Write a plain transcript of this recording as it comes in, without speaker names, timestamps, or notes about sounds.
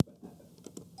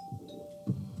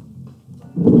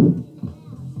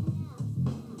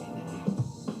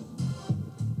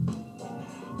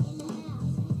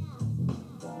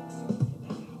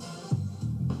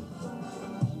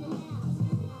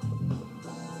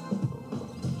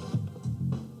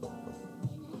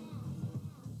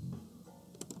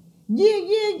Yeah.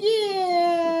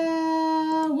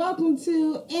 Welcome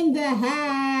to In the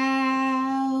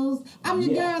House. I'm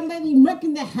your girl, Lady Merc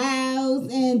in the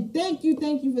house. And thank you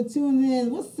for tuning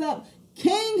in. What's up,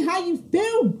 King? How you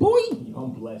feel, boy?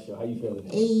 I'm blessed, yo. How you feeling?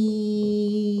 Hey,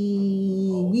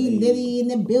 we Liddy in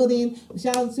the building.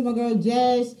 Shout out to my girl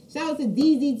Jazz. Shout out to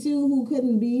DZ too, who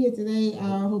couldn't be here today.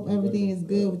 I hope everything is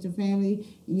good with your family.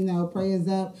 You know, prayers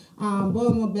up.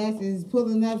 Baltimore Best is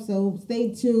pulling up, so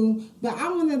stay tuned. But I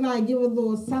want to give a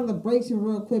little celebration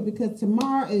real quick because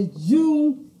tomorrow is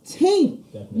Juneteenth.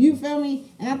 Definitely. You feel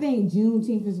me? And I think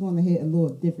Juneteenth is going to hit a little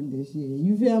different this year.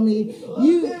 You feel me?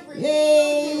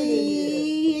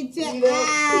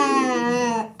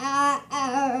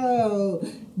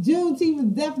 Juneteenth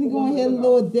is definitely going to hit a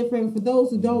little different. For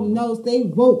those who don't know, stay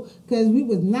woke because we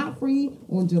was not free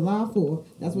on July 4th.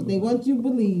 That's what they want you to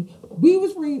believe. We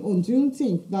was free on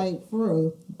Juneteenth, for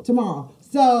real, tomorrow.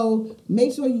 So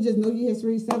make sure you just know your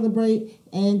history, celebrate,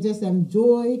 and just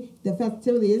enjoy the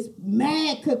festivity. It's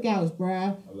mad cookouts,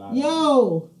 bruh.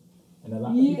 Yo. And a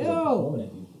lot of people are performing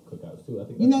at these cookouts too. I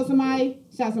think you know somebody?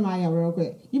 Shout somebody out real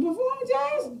quick. You performing,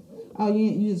 Jazz? Oh,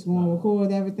 you just want to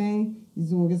record everything? You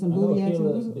just want to get some booty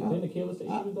action? Didn't Akila say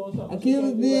she was doing something?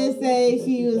 Akila did say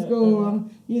she was going,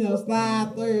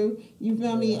 slide through. You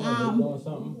feel me? Doing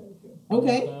something.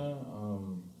 Okay.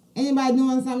 Anybody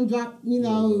doing something, drop,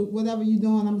 whatever you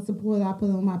doing, I'm support. I put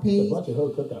it on my page. It's a bunch of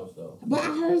hood cookouts, though. But I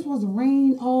heard it's supposed to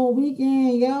rain all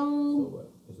weekend, yo. So what?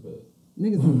 It's good.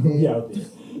 Niggas don't care. We out there.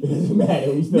 It's mad.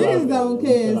 We still Niggas don't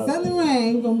care. Sun and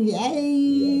rain gonna be,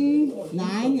 hey. Nah,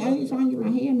 I ain't trying to get my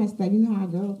hair messed up. You know how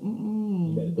girls,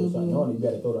 You better throw something on. You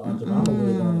better throw the Aunt Jemima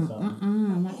wig on or something.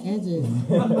 My edges.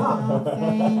 You know what I'm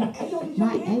saying?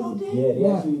 My edges. Yeah, they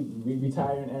actually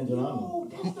retiring Aunt Jemima.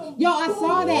 Yo, I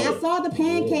saw that. I saw the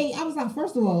pancake. I was like,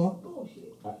 first of all.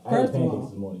 I had pancakes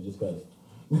this morning just because.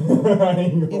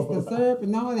 It's the syrup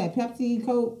and all that. Pepsi,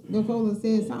 Coca-Cola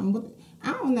said something. But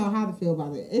I don't know how to feel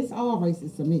about it. It's all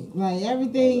racist to me.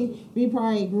 Everything we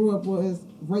probably grew up with is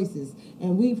racist.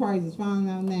 And we probably just found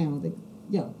out now.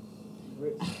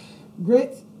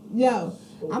 Grits. Yo,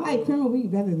 I like cream of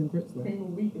wheat better than grits. Cream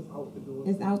of wheat is out the door.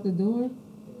 It's out the door?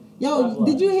 Yo,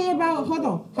 did you hear about, hold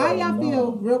on, how y'all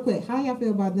feel, real quick, how y'all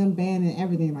feel about them banning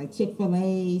everything, like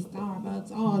Chick-fil-A,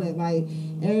 Starbucks, all that,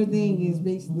 everything is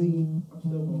basically, I'm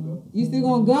still gonna go. you still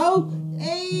gonna go?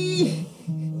 Hey!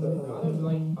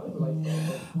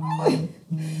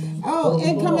 Oh,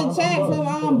 incoming chat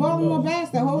from Baltimore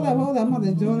Bastard. Hold up, I'm about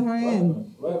to join her in.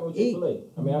 What about Chick-fil-A?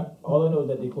 I mean, all I know is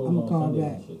that they close on Sunday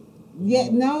and shit. Yeah,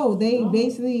 no, they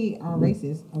basically are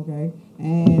racist, okay?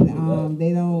 And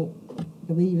they don't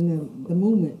believe in the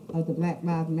movement of the Black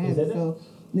Lives Matter, so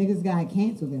niggas gotta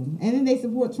cancel them, and then they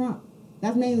support Trump.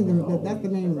 That's mainly that's the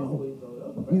main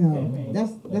reason.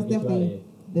 That's definitely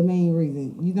the main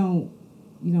reason. You don't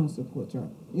support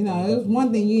Trump. It was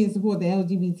one thing you didn't support the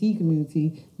LGBT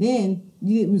community. Then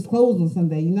it was closed on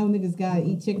Sunday. Niggas gotta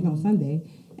eat chicken on Sunday,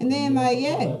 and then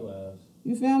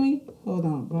you feel me? Hold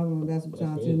on, that's what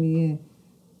trying to tune me in.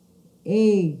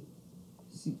 Hey,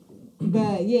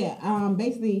 but yeah,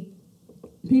 basically.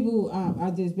 People are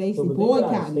just basically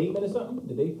boycotting. Did they put out a statement or something?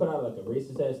 Did they put out a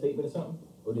racist ass statement or something?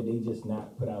 Or did they just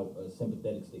not put out a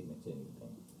sympathetic statement to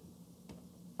anything?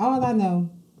 All I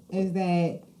know is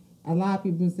that a lot of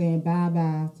people saying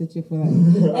bye-bye to Chick-fil-A. I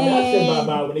said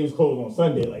bye-bye when they was closed on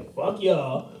Sunday. Like, fuck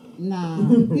y'all. Nah.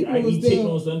 I eat chicken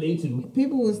on Sunday too.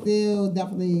 People were still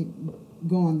definitely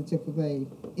going to Chick-fil-A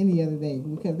any other day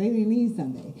because they didn't need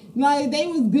Sunday. They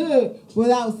was good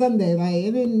without Sunday.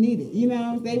 It didn't need it.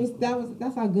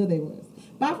 That's how good they was.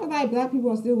 But I feel like black people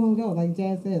are still gonna go. Like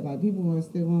Jazz said, people are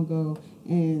still gonna go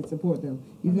and support them.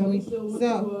 You feel me?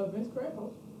 So Vince Crab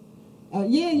House.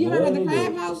 Yeah, you heard about the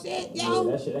Crab House shit, yo?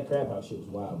 Yeah, that Crab House shit was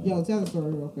wild, man. Yo, tell the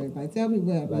story real quick. Tell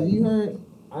people what. You heard?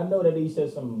 I know that he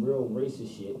said some real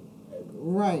racist shit.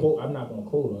 Right. I'm not gonna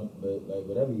quote him, but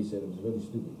whatever he said, it was really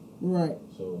stupid. Right.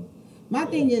 So. My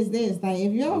thing is this,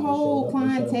 if your whole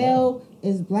clientele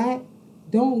is black,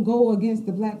 don't go against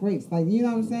the black race. You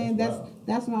know what I'm saying?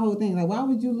 That's my whole thing. Why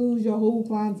would you lose your whole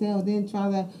clientele, then try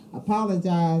to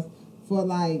apologize for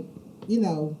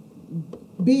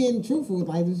being truthful,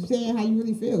 saying how you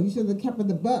really feel? You should have kept it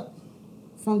the buck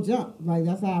from jump.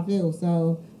 That's how I feel.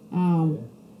 So, I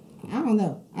don't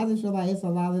know. I just feel like it's a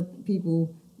lot of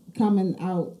people coming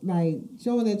out,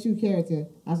 showing their true character,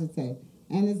 I should say.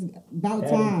 And it's about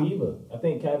time. Fever. I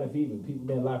think cabin fever. People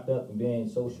been locked up and being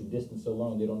social distance so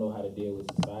long, they don't know how to deal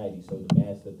with society. So the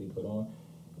mask that they put on,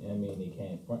 they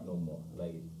can't front no more.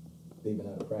 They've been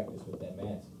out of practice with that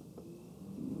mask.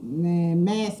 Man,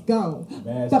 mask go.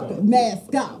 Mask Fuck go. it,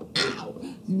 mask go. Ow.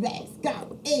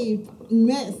 mascot, a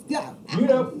mascot. You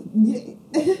know. Yeah.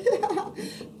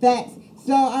 Facts.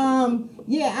 So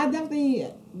yeah, I definitely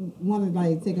want to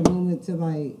like take a moment to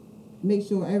like make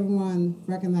sure everyone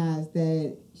recognize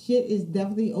that shit is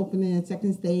definitely opening a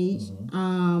second stage.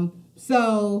 Mm-hmm.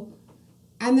 So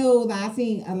I know that I've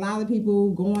seen a lot of people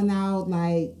going out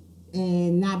like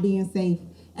and not being safe,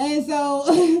 and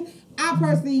so I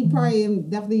personally probably am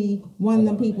definitely one of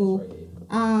them people. Right,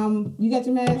 you got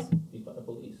your mask? Beat by the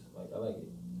police. Like, I like it.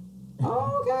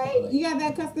 Oh, okay. Like, you got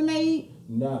that custom made?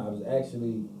 Nah, I was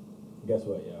actually. Guess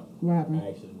what, y'all? What happened? I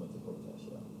actually went to protest,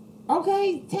 y'all.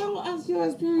 Okay, tell us your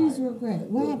experience real quick.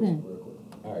 What happened? Real quick.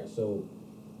 All right, so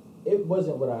it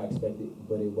wasn't what I expected,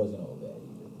 but it wasn't all bad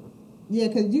either. Yeah,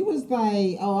 because you was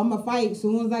like, oh, I'm going to fight as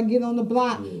soon as I get on the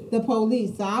block, the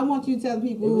police. So I want you to tell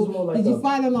people, like did you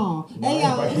fight or not? No, hey,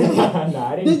 y'all.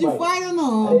 Nah, I didn't did you fight or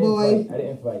not, boy? I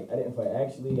didn't fight.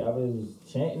 Actually, I was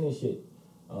chanting and shit.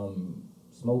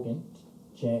 Smoking,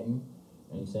 chanting,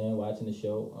 you know what I'm saying, watching the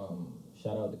show.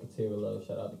 Shout out to Katira Love,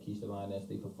 shout out to Keisha Lioness,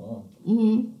 they performed.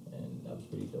 Mm-hmm. And that was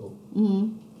pretty dope.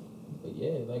 Mm-hmm. But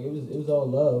yeah, like it was all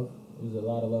love. It was a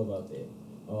lot of love out there.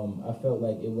 I felt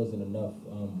like it wasn't enough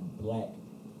black.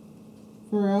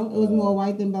 For real? It was more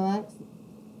white than blacks?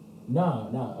 Nah,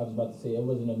 I was about to say it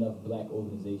wasn't enough black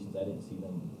organizations. I didn't see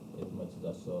them as much as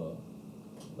I saw,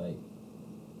 like,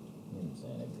 you know what I'm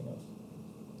saying, everything else.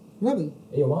 Really?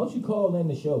 Hey, why don't you call in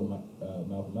the show, Malcolm?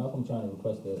 Malcolm trying to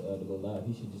request to go live.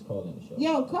 He should just call in the show.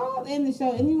 Yo, call in the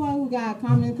show. Anyone who got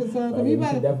comments, concerns, Right, we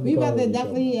about to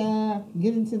definitely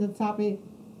get into the topic.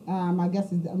 My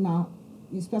guest is my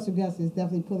special guest is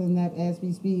definitely pulling up as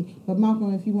we speak. But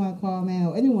Malcolm, if you want to call in,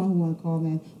 or anyone who want to call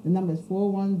in, the number is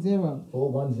 410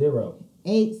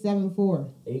 874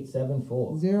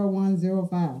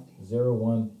 0105.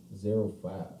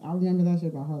 0105. I remember that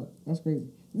shit by heart. That's crazy.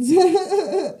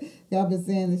 Y'all been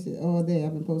saying this shit all day.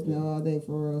 I've been posting it all day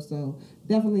for real. So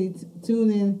definitely tune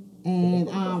in and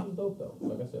the protest was dope though.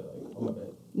 Like I said, like, oh my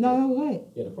bad. No, what?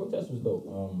 Yeah, the protest was dope.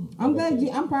 I'm glad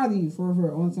I'm proud of you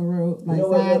for on some real like you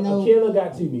know side note. Akila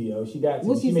got to me, yo. She got to me.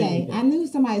 What she say? I knew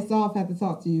somebody soft had to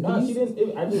talk to you. No, she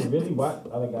didn't. I just really watched.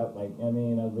 I really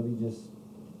just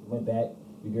went back,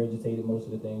 regurgitated most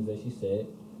of the things that she said.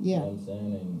 Yeah. You know what I'm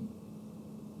saying? And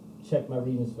checked my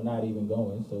reasons for not even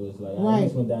going. So it's like, right. I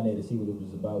just went down there to see what it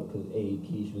was about because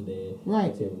Keish was there.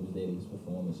 Right. Terry was there. He was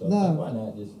performing. So love. Like, why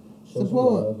not just show support.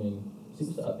 some love and see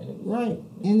what's up? And it was, right. It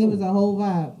and cool. it was a whole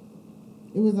vibe.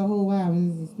 It was a whole vibe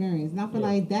in this experience. And I feel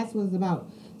like that's what it's about.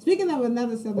 Speaking of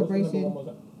another celebration.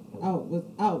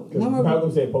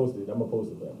 Malcolm said post it. I'm going to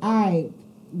post it back. All right.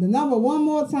 The number one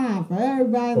more time for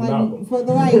everybody, for Malcolm. for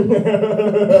the right.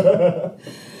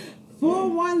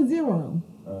 410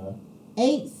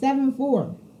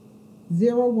 874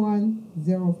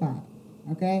 0105.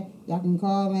 Okay? Y'all can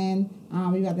call in.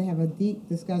 We about to have a deep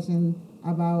discussion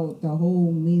about the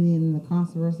whole meaning and the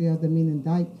controversy of the meaning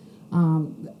dyke. I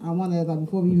want to,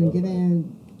 before we even get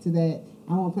into that,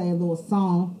 I want to play a little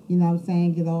song, you know what I'm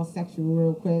saying, get all sexual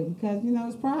real quick, because, you know,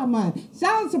 it's Pride Month.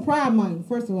 Shout out to Pride Month,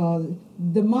 first of all.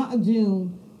 The month of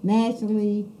June,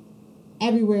 nationally,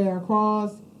 everywhere,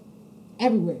 across,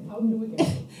 everywhere.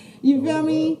 You feel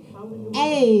me?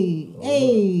 Hey.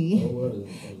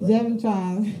 Devin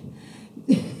trying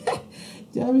to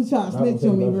snitch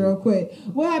on me real quick.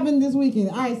 What happened this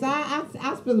weekend? All right, so I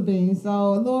spill the beans.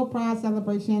 So a little Pride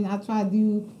celebration. I try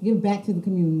to give back to the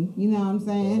community. You know what I'm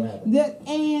saying?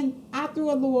 And I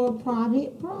threw a little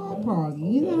private Pride party.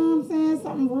 You know what I'm saying?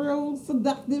 Something real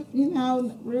seductive. You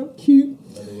know, real cute.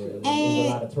 And it was a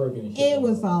lot of twerking and shit. It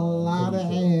was a lot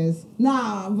of ass.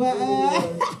 Nah, but.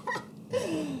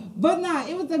 But nah,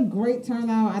 it was a great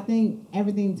turnout. I think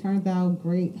everything turned out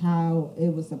great how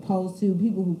it was supposed to.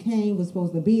 People who came was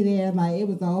supposed to be there. Like, it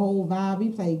was a whole vibe. We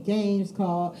played games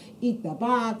called Eat the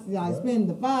Box, spin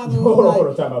the bottle. Hold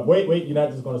on, time out. Wait, you're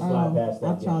not just going to slide past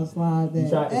that. I try to slide that. You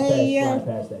try to slide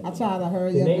past that. I try to hurry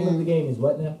up. The up. name of the game is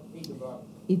what now? Eat the Box.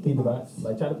 Eat the Box.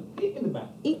 Like, try to eat in the box.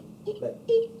 Eat.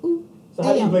 So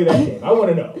how do you play that game? I want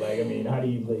to know. Like, I mean, how do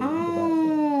you play Eat the Box?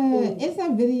 It's a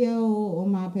video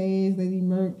on my page, Lady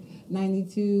Merc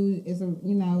 92. It's a,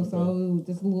 you know, so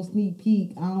just a little sneak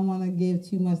peek. I don't want to give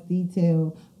too much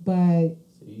detail, but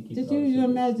just use your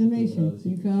imagination.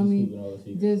 You feel me?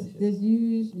 Just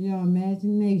use your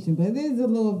imagination. But there's a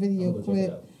little video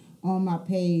clip on my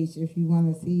page if you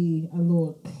want to see a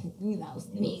little, you know,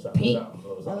 sneak peek.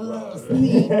 A little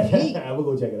sneak peek. We'll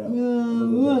go check it out.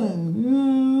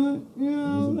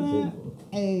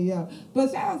 Hey, yeah.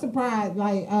 But shout out to Pride,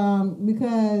 like,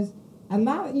 because a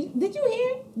lot of, did you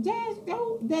hear, Jazz,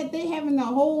 that they having a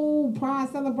whole Pride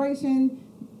celebration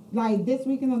like this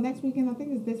weekend or next weekend. I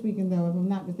think it's this weekend though, if I'm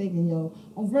not mistaken, yo.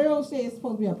 On real shit, it's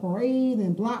supposed to be a parade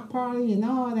and block party and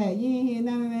all that. You ain't hear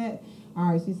none of that.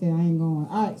 All right, she said I ain't going.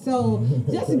 All right, so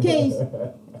just in case,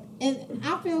 and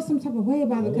I feel some type of way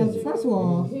about it because first of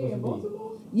all, Here in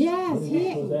Baltimore? yes, What's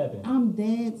supposed to happen? I'm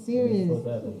dead serious. What's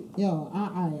supposed to happen? Yo,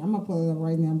 I'm gonna pull it up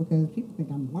right now because people think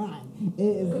I'm lying.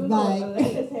 It's No, like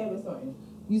Atlanta's having something.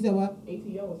 you said what?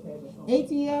 ATL is having something.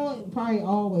 ATL probably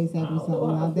always having I don't know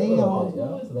something. how I Now, they feel about all.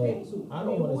 it. It's Like, canceled. I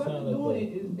don't wanna whoever's sound like doing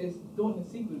that. it is doing it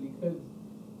secretly because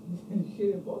shit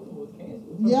in Baltimore is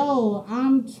canceled. Yo,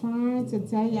 I'm trying to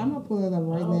tell you. I'm gonna pull it up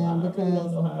right now I really don't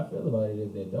because. know how I feel about it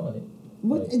if they're doing it.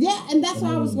 What, Like, yeah, and that's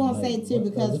what I was mean, gonna say like, too. what-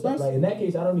 Because like, first, like in that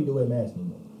case, I don't need to wear a mask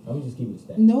anymore. I'm just keep it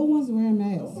stacked. no one's wearing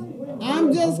masks.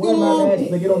 I'm just wearing my mask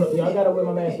going. to get on the. I gotta wear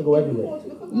my mask to go everywhere.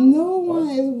 No one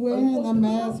is wearing a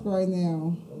mask right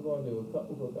now. I'm going to a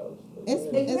couple cookouts.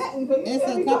 Exactly, so you It's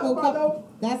can't a be couple. talking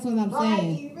about That's what I'm no high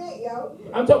saying. event, yo.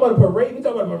 I'm talking about a parade. We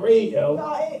talking about a parade, yo.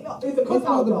 No, it ain't, no, it's a It's cookout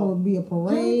supposed to though. be a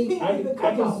parade. I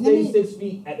can Let stay me- 6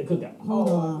 feet at the cookout. Hold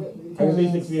Oh, on. I can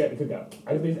stay 6 feet at the cookout.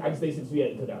 I can stay 6 feet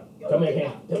at the cookout. Tell me I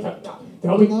can't.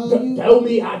 Tell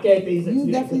me I can't stay 6 You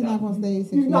feet at the definitely not cookout. gonna stay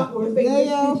 6 You're feet. not gonna stay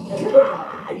Yeah,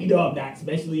 yo. You know I'm not,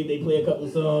 especially if they play a couple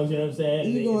of songs, you know what I'm saying?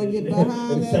 You gonna get and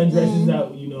behind the that sun dresses thing.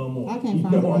 out, you know I'm on. I can't You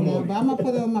find it know right I'm now, on. but I'm gonna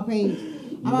put it on my page.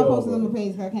 I'm gonna post it on my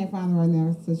page because I can't find it right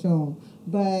now to show them.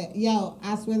 But yo,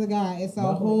 I swear to God, it's a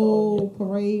whole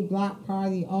parade, block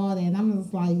party, all that. And I'm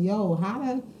just like, yo, how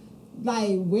the,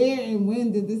 like, where and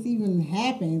when did this even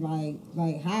happen?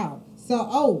 Like how?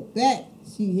 So, that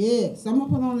she is. So I'm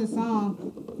gonna put on this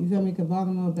song. You feel me? Cause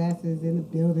Baltimore Bastards is in the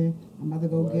building. I'm about to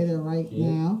go get it right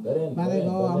now. I'm about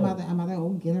to go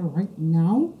get it right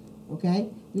now. Okay,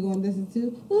 we're gonna listen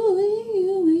to ooh.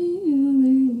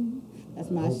 That's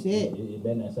my shit. It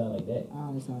better not sound like that.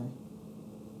 Oh, sorry.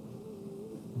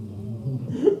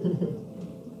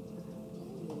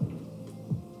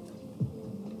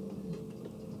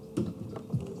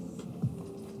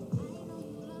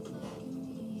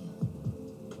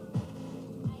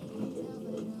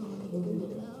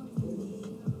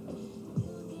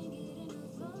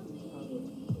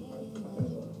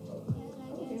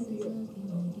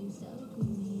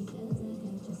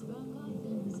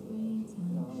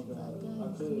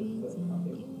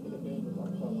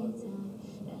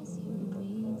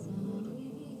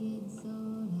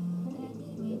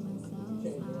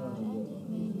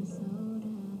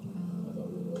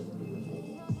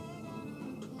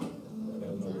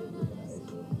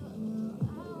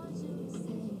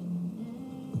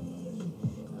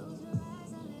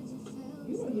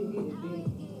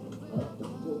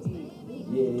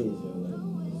 Yeah, it is.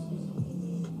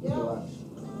 Yo,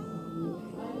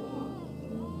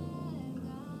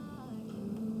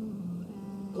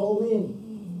 call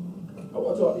in. I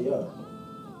want to talk to y'all.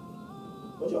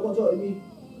 Don't y'all want to talk to me?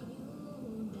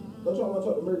 Don't y'all want to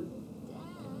talk to Merc?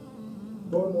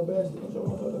 Baltimore Bastards. Don't y'all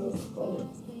want to talk to us? Call in.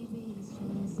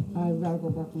 All right, we gotta go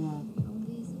back around.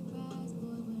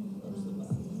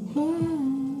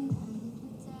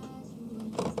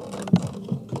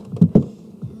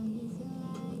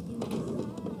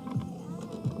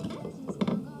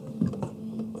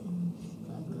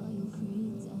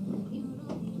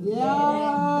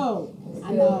 Yo,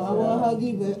 I know I will hug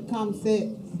you, but come sit.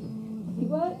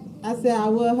 What? I said I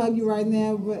will hug you right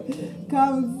now, but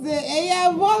come sit. And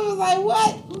yeah, boy was like,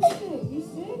 what? You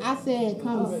sick? I said,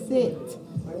 come sit.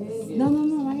 No,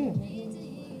 right here.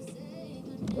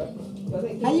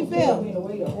 How you feel?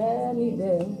 I need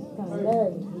that. Kind of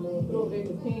nervous.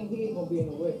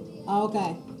 Oh,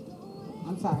 okay.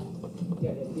 I'm sorry.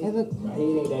 It look, My head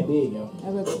ain't that big, yo. it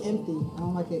looks empty. I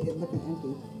don't like it. It looking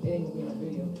empty.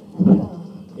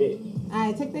 Yeah. All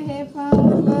right, take the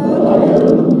headphones.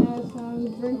 Have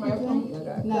some drink.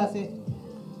 No, that's it.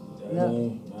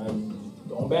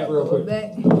 On back real quick.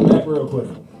 Back. Back real quick.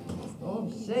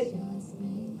 Oh, shit.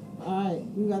 All right,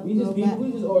 we got to We go just back.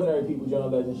 we just ordinary people,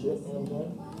 John Legend shit. You know what I'm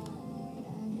saying?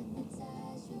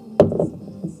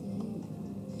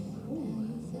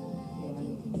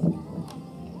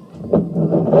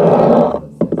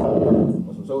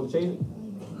 Want some soda chase it?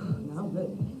 No, I'm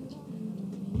good.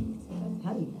 That's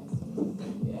heavy.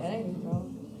 Yeah, that ain't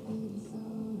wrong.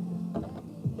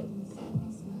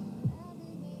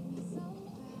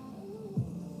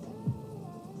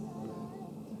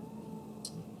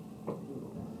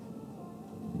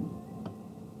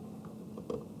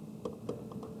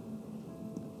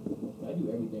 I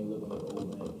do everything looking like an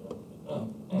old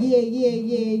man.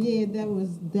 Yeah. That was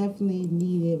definitely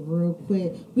needed real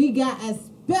quick. We got a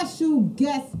special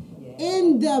guest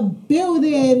in the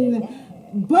building.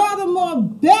 Baltimore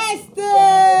Bastard!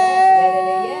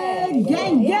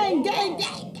 Gang.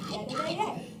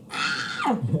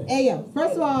 Hey, yo,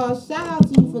 first of all, shout out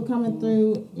to you for coming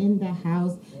through in the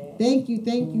house. Thank you.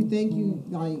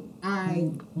 Like,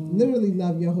 I literally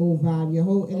love your whole vibe. Your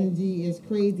whole energy is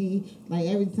crazy. Like,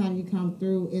 every time you come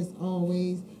through, it's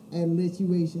always a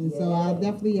lituation. So I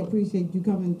definitely appreciate you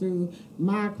coming through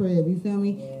my crib. You feel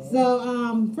me?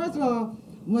 So, first of all,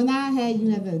 when I had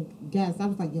you as a guest, I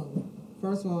was like, yo,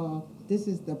 first of all, this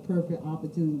is the perfect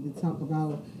opportunity to talk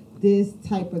about this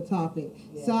type of topic.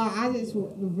 So I just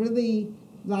really,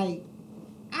 like,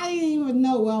 I didn't even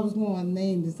know what I was going to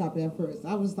name this topic at first.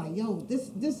 I was like, yo,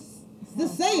 just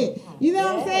say it. You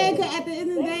know what I'm saying? Because at the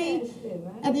end of the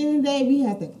day, we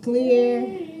have to clear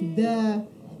the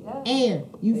air.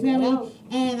 You feel me?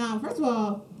 And first of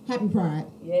all, happy Pride.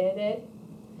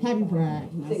 Happy Pride.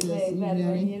 You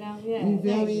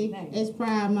feel me? It's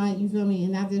Pride Month, you feel me?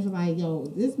 And I just like, yo,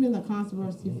 this has been a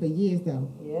controversy for years, though.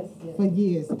 Yes. For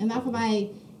years. And I feel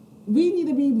like we need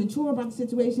to be mature about the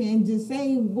situation and just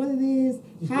say what it is.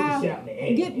 How get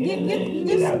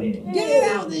it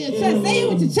out there. Say it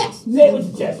with your chest. Say it with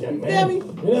your chest, young man. Feel me?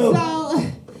 So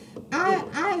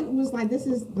I was like, this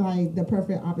is like the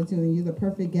perfect opportunity. You're the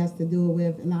perfect guest to do it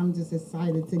with, and I'm just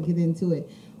excited to get into it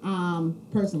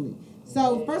personally.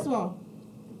 So first of all,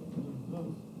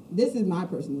 this is my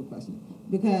personal question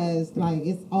because like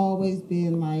it's always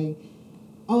been like,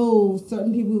 oh,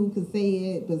 certain people could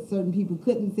say it, but certain people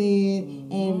couldn't say it,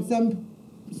 and some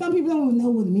people don't even know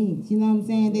what it means. You know what I'm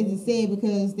saying? They just say it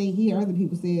because they hear other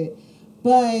people say it,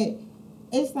 but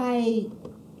it's like,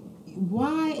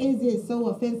 why is it so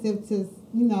offensive to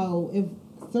if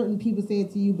certain people say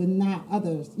it to you but not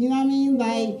others? You know what I mean?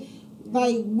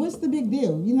 Like, what's the big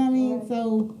deal? You know what I mean? Right.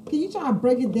 So, can you try to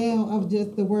break it down of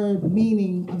just the word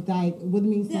meaning of dyke, what it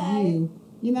means to you?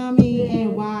 You know what I mean?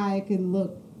 And why it can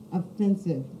look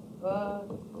offensive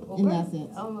in that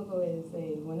sense. I'm going to go ahead and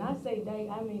say, when I say dyke,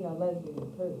 I mean a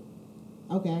lesbian, period.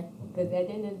 Okay. Because at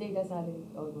the end of the day, that's how they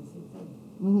all going to see it.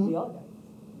 We all dykes.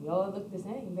 We all look the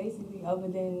same, basically, other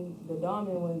than the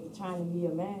dominant one trying to be a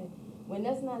man, when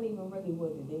that's not even really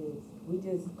what it is. We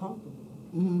just comfortable.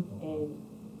 And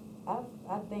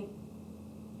I think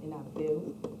and I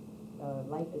feel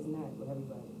life is not what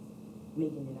everybody's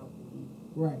making it out to be.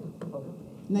 Right. Okay.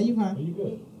 No, you fine. You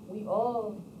good. We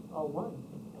all are one.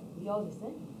 We all the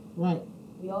same. Right.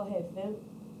 We all have fem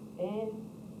and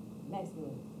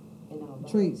masculine in our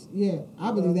body. Traits, yeah.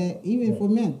 I believe that, even for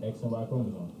men. X and Y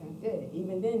chromosomes. Yeah,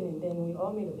 even then, and then we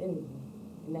all made of energy.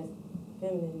 And that's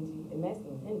feminine energy and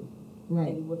masculine energy.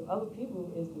 Right. And with other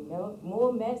people, it's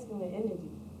more masculine energy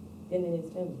than it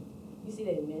is feminine. You see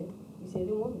that in men. You see it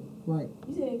in women. Right.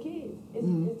 You see it in kids. It's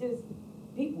just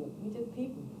people. We just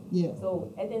people. Yeah.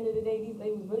 So at the end of the day, these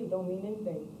labels really don't mean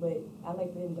anything. But I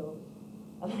like to indulge.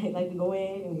 I like to go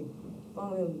in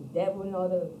and dabble in all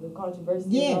the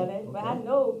controversy and all that. But I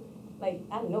know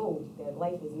that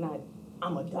life is not.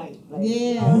 I'm a dyke. Like,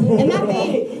 and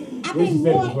I think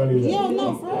more.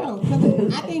 No, for real.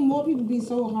 'Cause I think more people be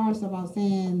so harsh about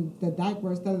saying the dyke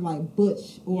word instead of like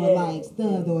butch or like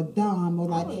stud or dom or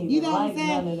like, you know what I'm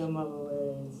saying? None of them other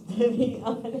words, to be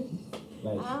honest.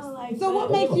 Like, I don't like. So what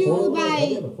makes you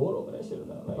like?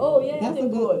 Oh yeah, that's a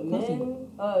good question.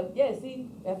 See,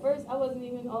 at first I wasn't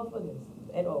even all for this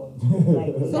at all.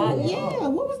 Like,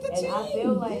 what was the change?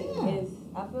 And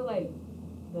I feel like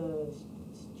the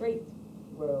straight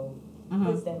world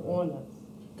puts that on us.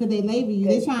 Cause they label you.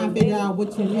 They trying to figure out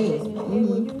what you is.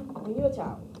 When you're a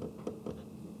child,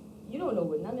 you don't know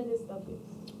what none of this stuff is.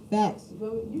 Facts.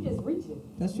 You just reaching.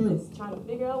 That's true. You just trying to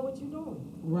figure out what you're doing.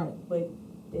 Right. But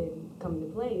then come to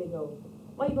play, they go,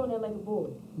 why you doing that like a boy?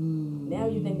 Now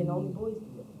you're thinking only boys do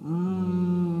that.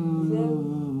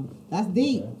 That's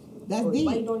deep. That's deep.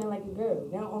 Why you doing that like a girl?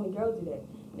 Now only girls do that.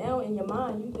 Now in your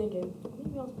mind, you thinking,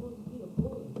 maybe I'm supposed to be a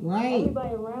boy. Right.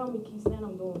 Everybody around me keeps saying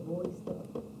I'm doing boy stuff.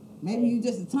 Maybe you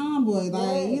just a tomboy,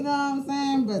 like, you know what I'm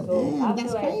saying? But so damn,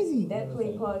 that's like crazy. That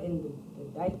played part in the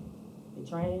dyke, the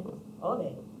trans, all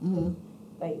that.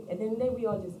 Like, at the end of the day, we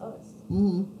all just us.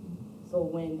 So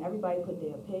when everybody put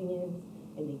their opinions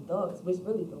and their thoughts, which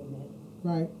really don't matter.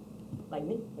 Right. Like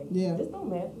me. Like, this don't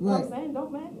matter. You know what I'm saying?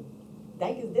 Don't matter.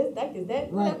 Dyke is this, dyke is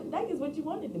that. Right. Dyke is what you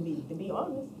want it to be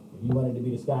honest. If you wanted to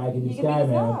be the sky, you can be the sky,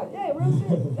 man. Sky. Yeah, real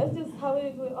shit. That's just how it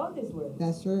is with all this work.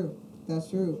 That's true. That's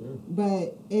true.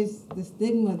 But it's the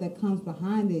stigma that comes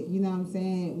behind it, you know what I'm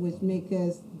saying, which make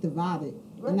us divided.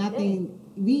 Right. And I think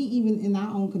we, even in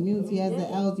our own community as the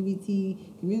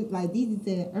LGBT community, like Dee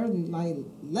said earlier, like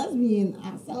lesbian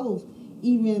ourselves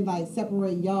even like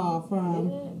separate y'all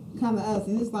from kind of us.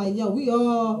 And it's like, yo, we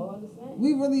all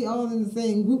we really all in the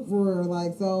same group for real.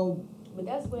 Like, so. But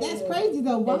that's crazy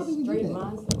though. Why would you do straight that?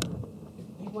 mindset.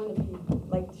 You want to be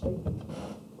like the straight people.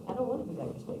 I don't want to be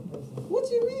like a straight person. What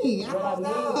you mean? I don't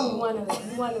know.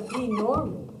 You want to be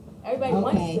normal. Everybody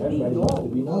wants to be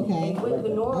normal. Okay. And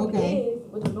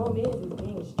what the norm is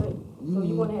being straight. So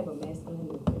you want to have a masculine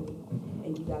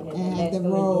and you gotta have and a have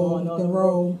masculine the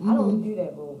role. I don't do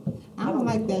that role. I don't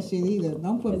like that shit either.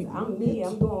 Don't put me. I'm me.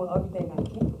 I'm doing everything I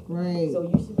can. Right. So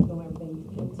you should be doing everything you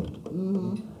can too.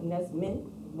 And that's men,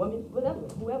 women, whatever,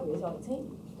 whoever. It's our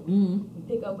team. You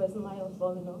pick up where somebody else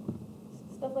falling off,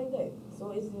 stuff like that. So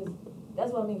it's just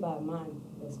that's what I mean by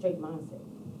the straight mindset.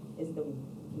 It's the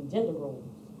gender roles.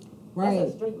 Right.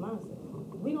 That's a straight mindset.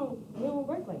 We don't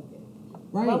work like that.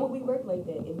 Right. Why would we work like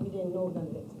that if we didn't know none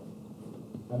of that stuff?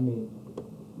 I mean,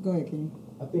 go ahead, King.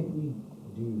 I think we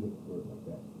do work like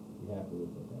that. We have to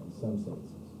work like that in some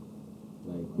senses.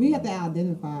 Like we have to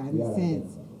identify in a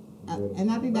sense, and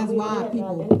I think that's why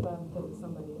people identify because of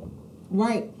somebody else.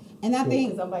 Right. And I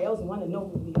think somebody else want to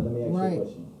know who we are. Let me ask you a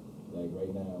question. Like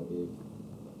right now, if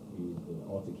the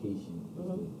altercation is to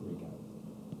break out,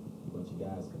 a bunch of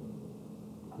guys come in.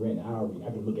 Granted, I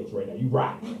can look at you right now. You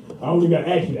ride. I don't even gotta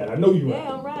ask you that. I know you ride.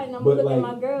 Yeah, I'm riding. I'm but looking like, at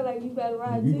my girl like you better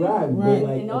ride you too. Ride, right.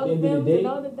 Like, and all the films and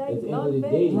all the dates and all the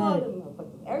things, all the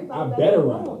motherfuckers. Everybody I better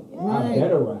ride. Yeah. I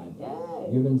better ride. Yeah.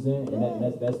 You know what I'm saying? Yeah.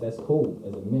 And that's cool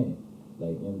as a man.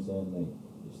 Like, you know what I'm saying? Like,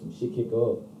 if some shit kick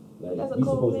off, like, That's a we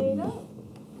code supposed made to be. up.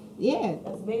 yeah.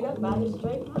 That's made up by the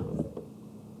straight mindset.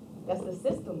 That's the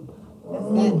system.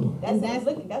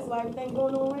 That's why everything's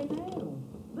going on right now.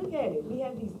 Look at it. We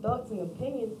have these thoughts and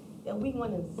opinions that we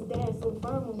want to stand so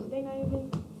firm on, but they not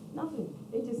even nothing.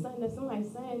 They just something that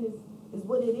somebody's saying is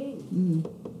what it is.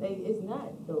 Like, it's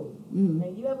not though.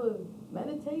 Like, you ever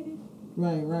meditated?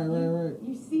 Right.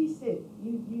 You see shit.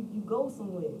 You go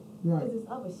somewhere. Right. Because there's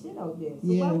other shit out there.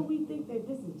 So why would we think that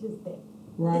this is just that?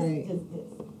 Right. This is just this.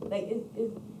 Like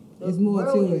It's more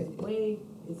to it.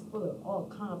 It's full of all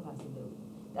kind of possibilities.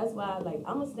 That's why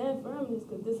I'm gonna stand firm in this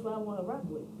because this is what I want to rock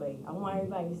with. Like, I want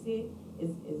everybody to see it.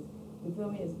 You feel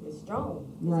me? It's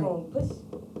strong. It's gonna push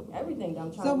everything that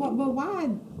I'm trying to do. But why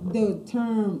the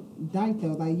term dyke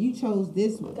though? Like, you chose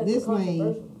this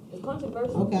lane. It's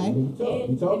controversial. Okay.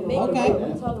 You talking about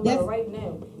it right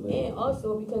now. And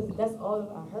also because that's all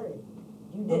I heard.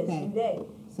 You this, you that.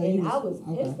 So and I was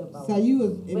pissed about it. So you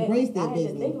was embraced I it had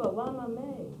basically. to think about why am I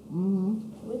mad?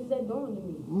 What is that doing to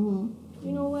me?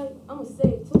 You know what? I'm gonna say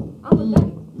it too. I'm a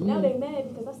dyke. Now they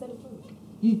mad because I said it first.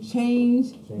 You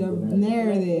changed the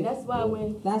narrative. And that's why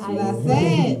when that's what I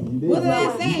said. What did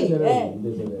I say?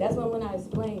 That's when I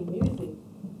explain music,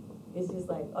 it's just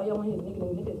like, oh, y'all want to hear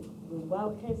nigga.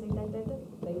 Why can't say that?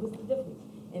 Like, what's the difference?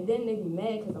 And then they be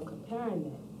mad because I'm comparing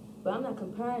that. But I'm not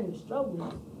comparing the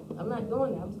struggles. I'm not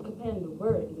doing that. I'm just comparing the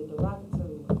word. Is a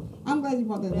derogatory word. I'm glad you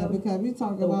brought that up because we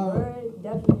talking about the word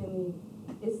definitely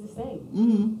is the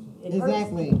same. It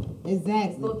exactly. It's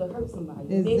supposed to hurt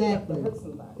somebody. Exactly. Made it up to hurt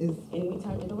somebody. And we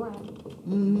turned it around.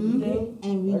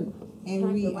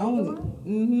 And we own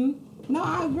it. No,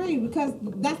 I agree because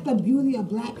that's the beauty of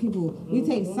black people. We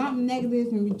take something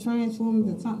negative and we transform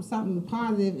it to something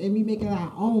positive and we make it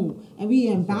our own. And we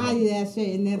embody that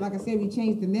shit. And then, like I said, we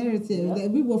change the narrative. Yep.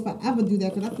 We will forever do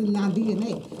that because that's in our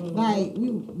DNA. Like,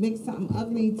 we make something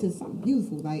ugly to something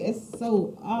beautiful. Like, it's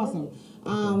so awesome.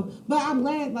 But I'm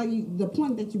glad, like, the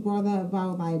point that you brought up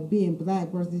about, like, being black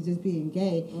versus just being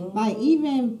gay. Like,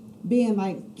 even being,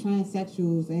 like,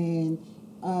 transsexuals and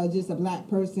just a black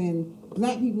person,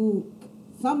 black people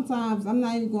sometimes, I'm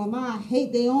not even gonna lie,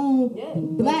 hate their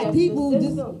own black people.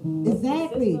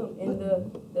 Exactly. And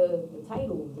the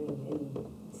titles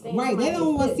and right, they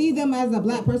don't want to see them as a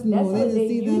black person anymore. They just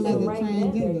see them as a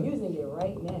transgender. They're using it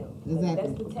right now. Exactly. Like,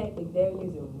 that's the tactic they're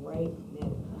using right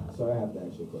now. So I have to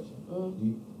ask you a question.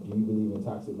 Do you believe in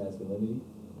toxic masculinity?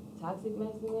 Toxic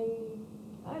masculinity?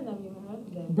 I never even heard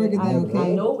of that. Break it down,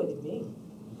 okay? I know what it means.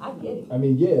 I get it. I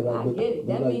mean, yeah. I get it.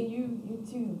 That means you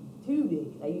too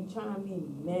big. Like, you trying to be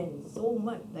manly so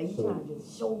much. Like, you trying to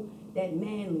just show that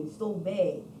manly so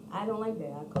bad. I don't like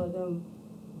that. I call them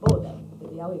bullshit.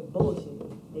 They out here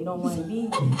bullshit. They don't want to be.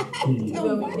 You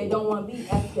feel me? They don't want to be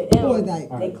after M.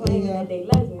 They claim that they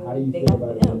lesbian. How do you they feel after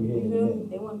about M. it? You feel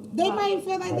me? They might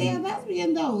feel like they're a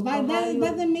lesbian though. Like, that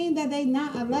doesn't mean that they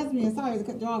not a lesbian. Sorry to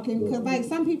cut you off, because like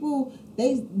some people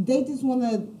they just want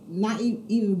to not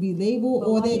even be labeled,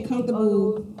 or they're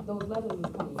comfortable. Those letters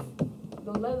is coming.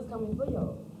 Those letters coming for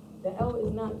y'all. The L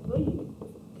is not for you,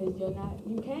 because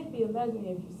you can't be a lesbian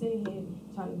if you're sitting here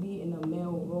trying to be in a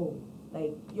male role.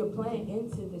 Like, you're playing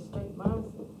into the straight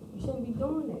mindset. You shouldn't be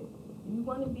doing that. If you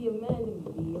want to be a man, then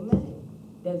be a man.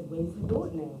 There's ways to do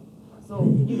it now. So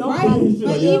you don't Right. got,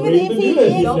 But Yeah, even raised if to he do that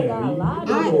is, shit don't now. got a lot of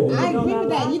I it. You agree don't with got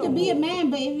that. a You lot can of be a it. man,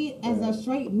 but if you, as a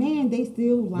straight man, they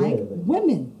still like Yeah, like-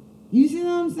 women. You see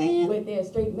what I'm saying? But they're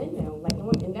straight men now,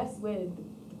 like, and that's where the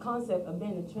concept of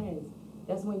being a trans.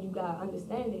 That's when you gotta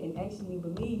understand it and actually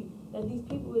believe that these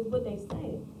people is what they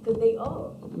saying, cause they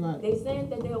are. Right. They saying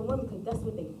that they're a woman because that's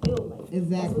what they feel like.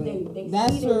 Exactly. That's what they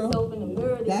That's see true. themselves in the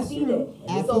mirror. They That's see true.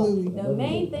 that. Absolutely. So the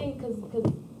main thing,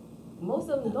 cause most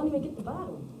of them don't even get the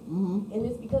bottom. Mm-hmm. And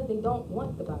it's because they don't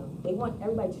want the bottom. They want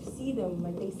everybody to see them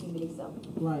like they see themselves.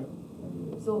 Right.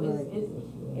 So Right.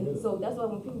 and so that's why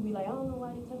when people be like, I don't know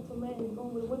why they turn to a man and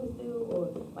going with a woman still, or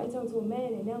why they turn to a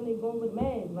man and now they going with a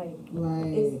man. Like,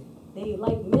 Right. it's, they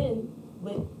like men,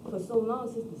 but for so long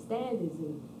since the standards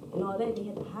and all that, they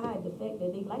had to hide the fact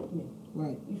that they like men.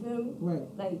 Right. You feel me? Right.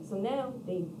 Like, so now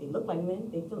they look like men,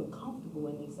 they feeling comfortable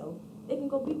in themselves. They can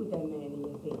go be with that man in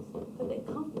your face because they're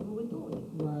comfortable with doing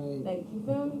it. Right. Like, you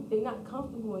feel me? They're not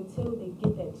comfortable until they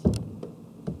get that shit.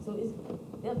 So it's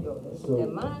that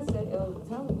mindset of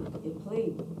telling you, it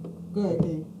plays.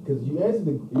 Good. Because you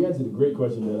answered a great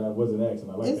question that I wasn't asking.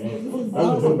 I like the This answer. is That was a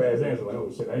awesome. dope ass answer. Like,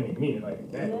 oh shit, I didn't even mean it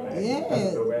like that. Like, Yeah.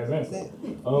 That's a dope ass answer.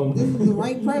 This is the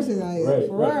right person, like, Right,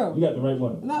 for right. real. You got the right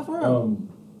one. Not for real.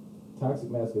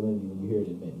 Toxic masculinity. When you hear it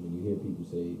in men, when you hear people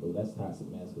say, "Oh, that's toxic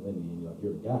masculinity," and you're like,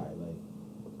 "You're a guy." Like,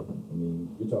 I mean,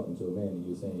 you're talking to a man and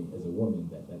you're saying, as a woman,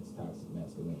 that's toxic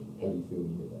masculinity. How do you feel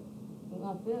when you hear that?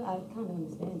 Well, I kind of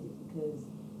understand it because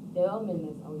there are men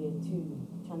that's out here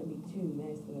trying to be too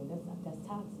masculine. That's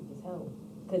toxic as hell.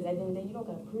 Because at the end of the day, you don't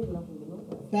gotta prove nothing to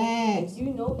nobody. Facts. If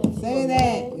you know that Say you're a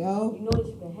that, man, yo. you know that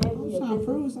you can handle I'm your trying to business.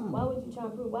 prove something. Why would you try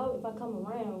to prove? Why if I come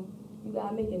around, you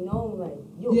gotta make it known like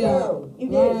you're Yeah, a girl. You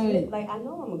right. get like I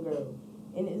know I'm a girl.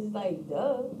 And it's like,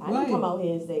 duh. I Right. didn't come out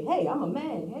here and say, hey, I'm a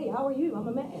man. Hey, how are you? I'm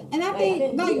a man. And I Like, think,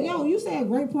 didn't do like, that. yo, you said a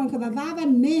great point because a lot of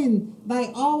men,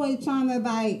 like, always trying to,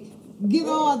 like, get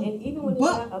all, and even when it's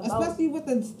but not about, especially with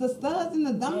the studs and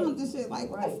the doms and shit, like,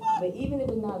 what right. the fuck? But even if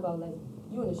it's not about like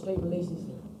you in a straight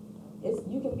relationship,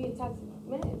 you can be a toxic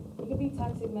man. You can be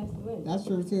toxic masculine That's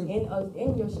true too.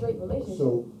 in your straight relationship.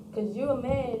 So- Cause you're a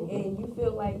man and you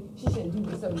feel like she shouldn't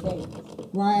do certain things.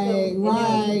 Right, And then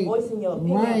right. you voicing your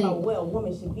opinion Right. about what a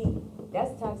woman should be.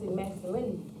 That's toxic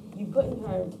masculinity. You putting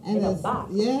her And in a it's-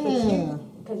 box. yeah.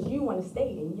 Cause you want to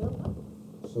stay in your box.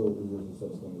 So, is there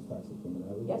such thing as toxic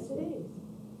femininity? Yes, it is.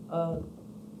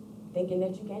 Thinking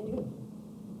that you can't do anything.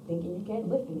 Thinking you can't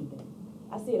lift anything.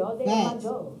 I see it all day at my Facts.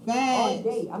 job. Facts. All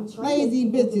day. I'm Lazy training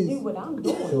people to bitches. do what I'm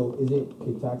doing. So,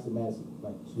 could toxic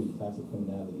toxic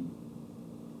femininity?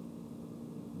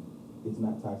 It's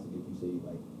not toxic if you say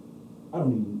like, I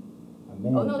don't need a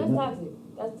man. Oh no, for that's nothing.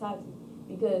 toxic. That's toxic.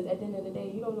 Because at the end of the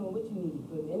day, you don't know what you need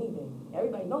for anything.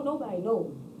 Nobody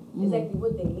knows exactly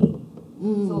what they need.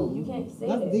 So you can't say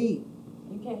That's that. deep.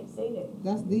 You can't say that.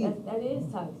 That's deep. That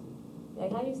is toxic.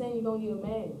 Like how you saying you don't need a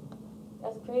man?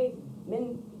 That's crazy.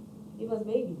 Men give us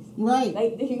babies. Right.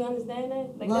 Like, do you understand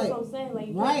that? Like Right. that's what I'm saying. Like,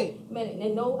 you Right. can't- man,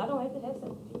 and no, I don't have to have sex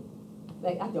with you.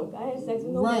 Like I don't. I have sex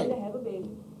with no Right. man to have a baby.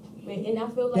 And I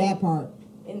feel like That part.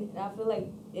 and I feel like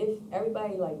if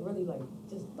everybody like really like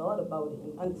just thought about it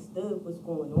and understood what's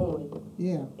going on,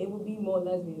 Yeah. it would be more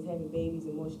lesbians having babies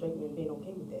and more straight men being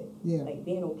okay with that. Yeah. Like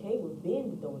being okay with being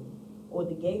the donor. Or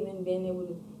the gay men being able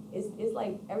to it's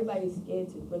like everybody's scared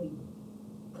to really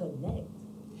connect.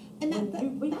 And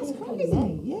We that's can crazy.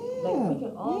 connect. Yeah. Like we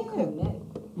can all yeah.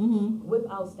 connect Mm-hmm. with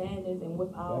our standards and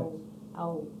with our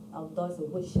thoughts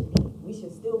of what should be. We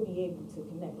should still be able to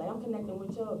connect. Like I'm connecting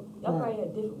with y'all. Y'all Right. probably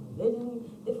have different religion,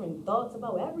 different thoughts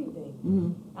about everything. Mm-hmm.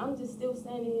 I'm just still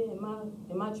standing here in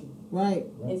my truth Right.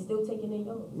 and still taking in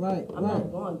yours. Right. I'm right.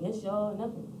 not going against y'all or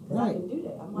nothing. Cause I Right. can do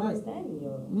that. I'm Right. understanding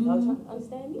y'all. Mhm. Y'all trying to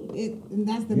understand me. And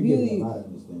that's the You're beauty. getting a lot of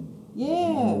understanding.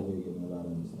 Yeah. You're really getting a lot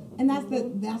of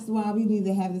understanding. And that's why we need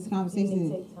to have this conversation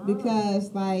take time.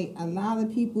 because like a lot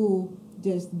of people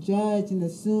just judge and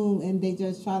assume and they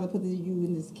just try to put you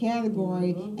in this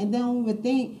category and they don't even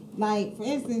think like for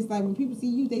instance like when people see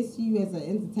you they see you as an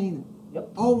entertainer.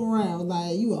 Yep. All around,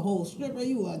 like you a whole stripper,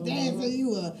 you a dancer,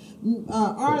 you a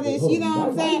artist, Hold you know on. what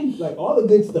I'm Why saying? you- like all the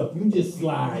good stuff, you just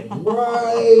slide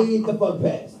right the fuck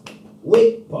past.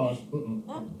 Wait, pause.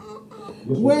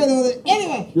 You're Word slipping. on it.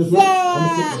 Anyway, You're so slipping.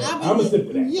 I'ma sip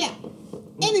to that. Yeah.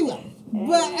 Anyway,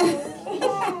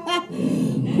 but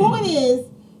point is,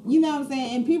 you know what I'm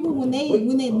saying, and people when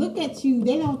they look at you,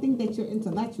 they don't think that you're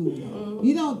intellectual.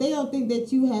 They don't think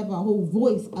that you have a whole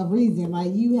voice of reason,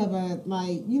 like you have a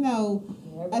Everybody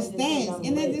a just think stance, I'm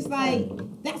and they're lit. just like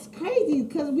that's crazy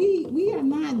because we are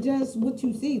not just what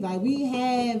you see. Like we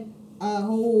have a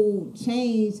whole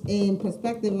change in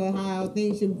perspective of how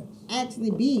things should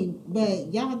actually be,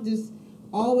 but y'all just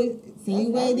always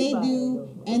same way they do,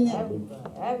 and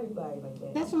everybody like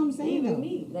that. That's what I'm saying. Even though.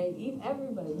 me, like even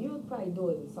everybody, you'll probably do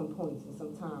it at some points and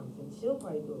sometimes, and she'll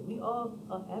probably do it. We all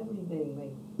are everything,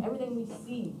 like everything we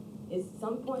see is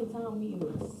some point in time we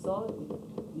either saw it,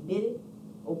 we did it,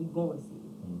 or we going to see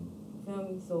it. Feel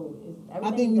me? So it's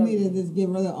everything. I think we need to just get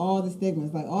rid of all the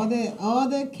stigmas, like all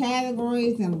the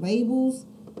categories and labels.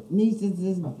 Needs to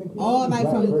just all like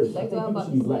from.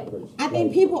 I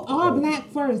think people are black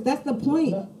first. That's the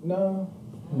point. No,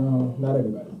 not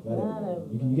everybody.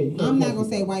 I'm not gonna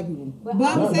say white people, but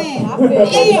I'm I saying, feel-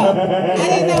 hey yo, I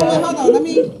didn't know. Hold on, let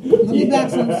me back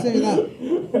some shit up.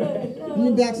 Let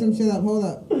me back some shit up. Hold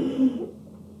up.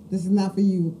 This is not for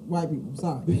you, white people.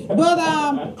 Sorry, but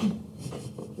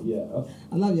yeah,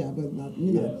 I love y'all, but not,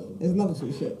 you know, it's love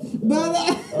some shit. But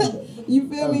you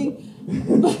feel me?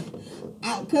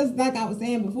 Because like I was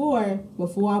saying before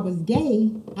I was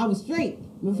gay, I was straight.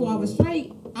 Before I was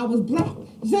straight, I was black.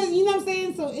 So you know what I'm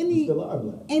saying? So you still are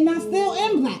black. and I still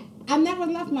am black. I never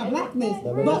left my blackness.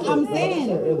 But I'm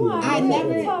saying I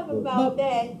never talk about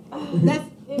that. That's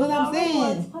but I'm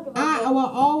saying I will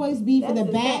always be for the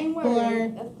back for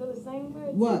That's still the same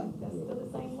word. what? That's still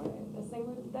the same word. That's the same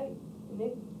word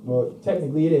today. Well,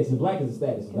 technically it is. Black is a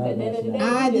status. It's not a nationality.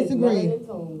 I disagree.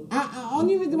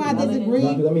 Only reason why I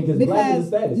disagree because black is a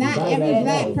status. not every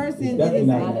black person it's definitely is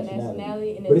not a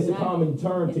nationality. But it's a common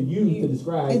term to use to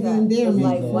describe. It's an endearment.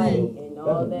 Like white Right. and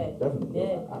all that. Definitely.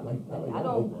 Yeah. I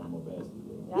don't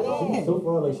Yeah. So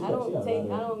far, like, I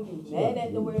don't get mad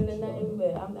at the word or nothing,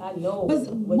 but I know. But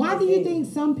why do you think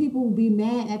some people will be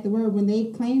mad at the word when they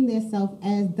claim themselves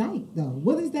as dyke though?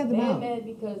 What is that about? Mad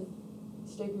because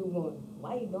straight people going,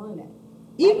 why are you doing that?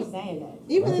 Why Even- you saying that?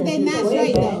 Even if they not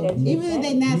straight though. Even if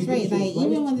they not straight, like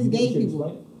even when it's gay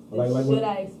people. Should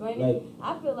I explain like, it?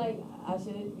 I feel like I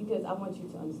should because I want you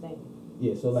to understand.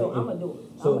 Yeah, so like, I'm gonna do it.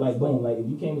 So I'ma like, explain boom, like if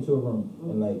you came into a room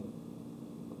and like,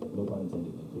 no pun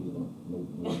intended, like, please don't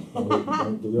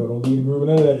leave the group or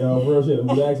none of that, y'all. Real shit. I'm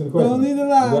just asking the question. Don't leave the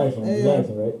lie. I'm just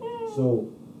asking, right? So,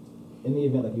 in the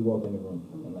event like you walked in the room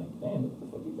and like, damn, what the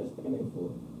fuck you just sticking nigga for?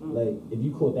 Like, if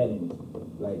you caught that image,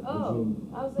 like, I would you?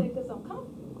 would say because I'm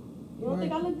comfortable. You don't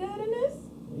think I look good in this?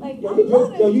 Like,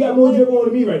 Yo, you got more drip on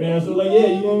than me right now, so like, yeah,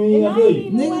 you know what I mean? I feel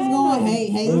you. Niggas going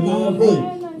hate going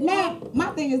hate. Nah, My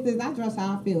thing is this, I dress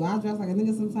how I feel. I dress like a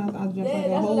nigga sometimes, I dress Yeah, like a that's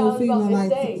what I whole was female about to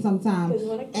like say. sometimes. Because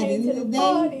when I At came the end to of the the day,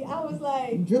 party, I was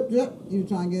like, drip, you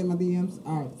trying to get in my DMs?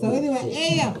 Alright. So Oh, anyway,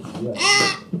 shit. yeah.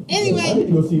 I Anyway. need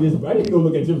to go see this. I need to go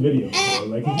look at your video.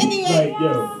 Like, Anyway.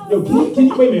 like, yo, can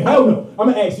you wait a minute? Hell no. I'm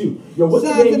gonna ask you. Yo, what's the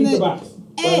Shout name out to Eat the Nick. Box?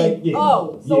 Hey. Like, yeah.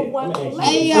 oh, so Yeah, one. I'm gonna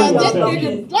Hey, ask you. this Tell me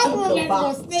nigga, about that's what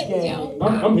nigga snitch, yo.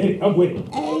 I'm in it. I'm with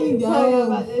it. Hey, Talking yo.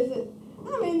 about this.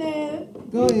 I'm in there.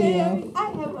 Go ahead, I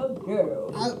have a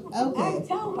girl. I Okay.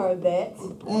 tell her that.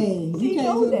 Hey, She you came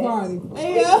know to the that. party.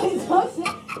 Hey, I'm yo. thinking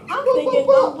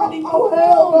I'm really Oh,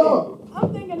 performing. I'm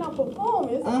thinking I'm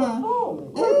performing. It's a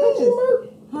performance. Hey,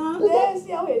 huh? Yeah,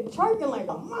 she out here twerking like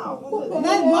a mouth. Let's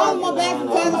Baltimore back to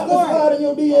tell the story. Slide in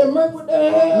your DM, Merc. What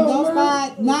the hell? Don't Merc?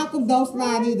 slide. Malcolm don't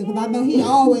slide either, because I know he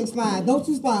always slide. Don't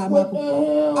you slide, What Malcolm. the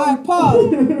hell? All right, pause.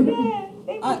 Yeah,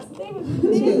 they was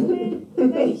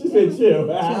She said chill. Chill,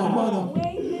 hold on.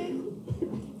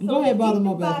 waiting. Go ahead,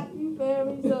 Baltimore back. You feel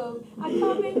me? So I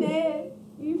come in there.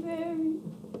 You feel me?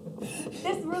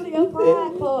 It's really a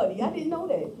pride party. I didn't know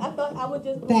that. I thought I was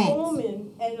just Facts.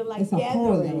 performing and like It's a party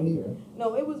out gathering. here.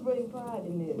 No, it was really pride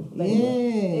in there. Like,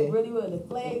 Yeah. It really was. The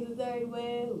flags was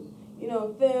everywhere. You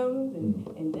know, films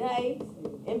and dikes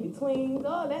and in-betweens.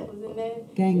 All that was in there.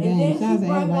 Gang, And gang. then Shout out she to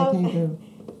brought everybody out- came through.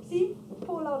 She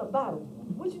pulled out a bottle.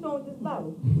 What you doing with this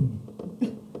bottle?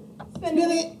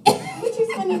 Spill it. What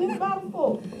you spending this bottle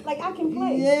for? Like I can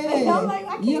play. Like, I'm like, I Yeah.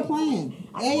 can't. You're playing.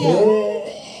 I Hey, can't. yo.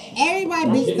 Everybody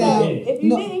bitched out. If you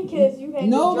No- didn't kiss, you had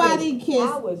Nobody to drink. kissed.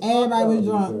 I was Everybody was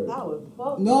fucked drunk. up. I was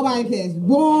fucked. Nobody kissed.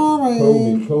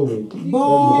 Boring. COVID.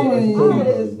 Boring. I had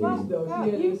a spot though.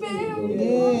 You feel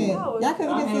me? Yeah. I was Y'all could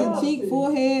have fucked get some up. cheek,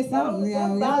 forehead, something. Yo. That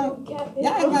Y'all bottle kept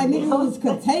act like niggas was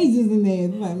contagious in there.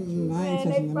 It's like, I ain't Man,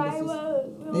 touching they them probably bitches. was.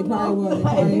 They probably was. They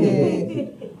probably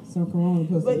had some corona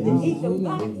pussy. But y'all. to eat the Who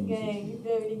box knows? gang, you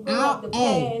feel me? They bring Ow, up the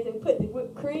hey. pads and put the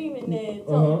whipped cream in there.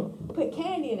 Uh-huh. Put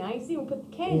candy in it. I ain't seen them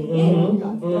put the candy Mhm. in.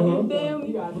 Mhm. You feel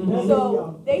me?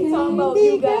 So they talking about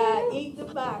you gotta eat the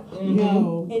box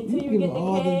Yo, until you give get the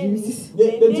all the candy. juices.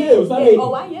 The And then- chills, I yeah, hate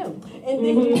oh, it. I am. And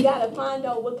then you gotta find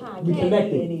out what kind of We candy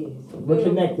connecting. it is. We're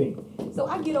connecting. So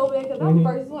I get over there because I'm the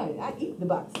first one. I eat the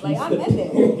box. Like I'm in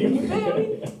there. You feel me?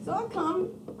 So I come,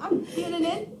 I'm getting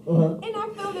it, and I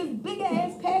feel this big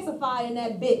ass pacifier in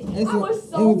that bitch. I was It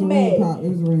so was a mad. ring pop. It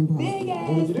was a ring pop. Big What ass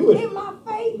would you do with it? in my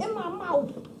face, in my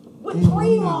mouth. put Mm,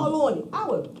 cream no. all on it. I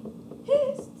was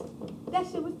pissed. That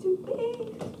shit was too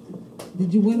big.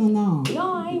 Did you win or no?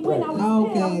 No, I ain't win. I was pissed. I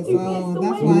Okay, was too pissed so to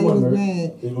that's win. why you won, was Merc?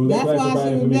 mad. Was that That's why classified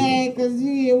she was information? mad because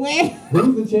you didn't win.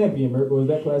 Who's the champion, Merc? Or is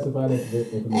that classified as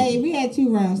information? Hey, we had 2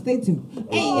 rounds. Stay tuned.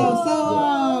 Hey, yo,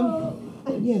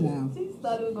 so, you know. She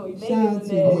thought it was gonna be Shout out bangers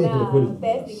to in there. Nick. Nah,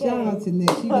 that's the Shout out to Nick.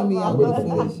 She gonna be out with the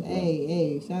footage.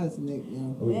 Hey, shout out to Nick,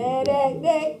 yo. Yeah,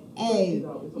 that. Hey,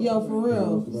 yo, for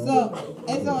real. So,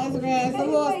 it's on Instagram. It's a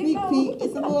little sneak peek.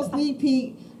 It's a little sneak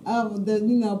peek of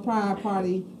the, pride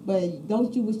party. But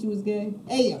don't you wish you was gay?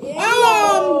 Hey,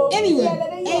 yo. Anyway.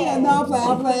 Hey, yo, no,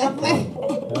 I'm playing.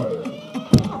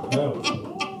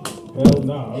 Hell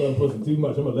nah, I love pussy too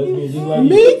much. I'm a lesbian just like you.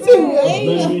 Me too. I'm a Hey,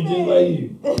 lesbian just like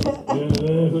you.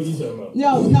 What you talking about?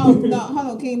 No, hold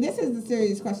on, King. This is the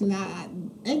serious question. Now,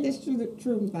 ain't this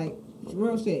true? Like,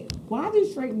 real shit. Why do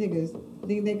straight niggas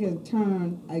think they can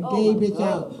turn a gay bitch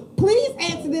out? Please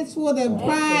answer this for the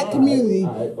pride community.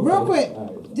 All right, okay, real quick. all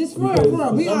right. Just Because for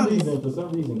real, be honest. For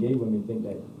some reason, gay women think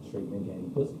that straight men can't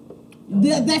eat pussy.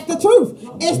 That's the truth.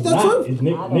 It's the not. truth. It's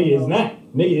nigga, it's not.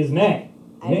 Nigga, it's not.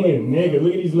 Nigga,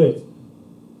 look at these lips.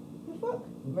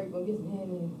 Rick gonna get some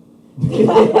hand in.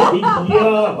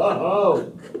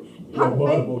 Yo! Her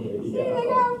Horrible, face. baby. See, look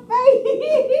at her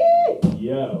face.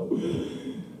 Yo.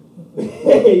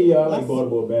 Hey, yo, I like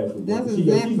Baltimore bastard. That's She's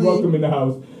exactly- welcome in the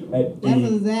house at That's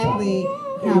 3. exactly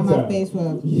how my Anytime. face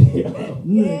was. Yeah. Yeah,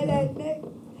 Nigga, that neck.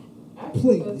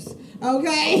 please.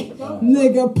 Okay?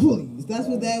 Nigga, please. That's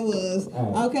what that was.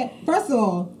 Alright. Okay? First of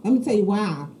all, let me tell you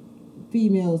why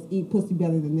females eat pussy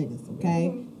better than niggas,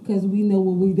 okay? Because we know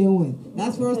what we doing.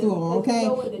 That's first of all, okay? Let's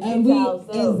go with the And we, details,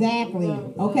 so, exactly, you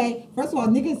know, okay? First of all,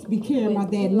 niggas be caring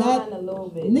about that You nut. lying a little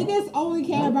bit. Niggas only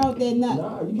care about that nut.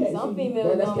 Nah, you can't. Some see,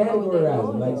 females that's don't know what they're categorizing.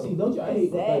 doing, Like, though. see, don't y'all It's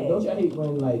hate? sad. Like, don't y'all hate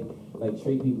when like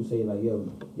straight people say like, yo,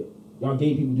 y'all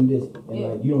gay people do this, and Yeah.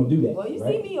 like you don't do that. Well, you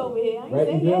right? see me over here. I ain't Right,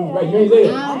 saying you that. feel me? Right, you ain't say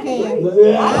it. I don't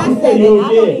care. I I said it. You I don't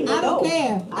did. even I don't know.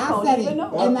 care. I I don't said even it.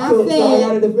 know. And I So I gotta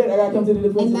said, defend. I gotta come to the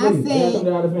defense. and I of ladies. I gotta said, come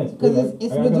to our defense. because Like,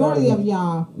 it's I gotta come to our majority of defense.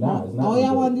 y'all. Nah, it's not. All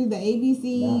y'all want to do the ABC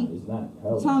Nah, it's not.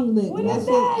 Hell no. tongue lick. What That is shit,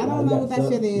 that? I Nah, don't you know gotta what that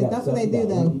suck, shit you is. gotta That's suck, what they you do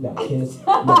gotta though. You gotta kiss. You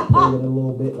gotta play with it a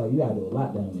little bit. Like you gotta do a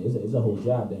lot down there. It's a whole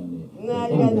job down there. Nah,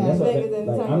 you gotta That's do what- niggas in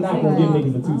like, tongue I'm not lick. gonna give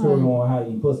niggas a Alright. tutorial on how to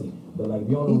eat pussy. But like, if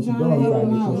you don't know He what you're trying to doing, you help gotta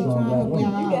him get out. your He strong trying to black help woman.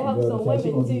 y'all You out. can help You know some what I'm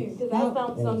saying? women She too, gonna because I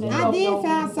found some that I don't did know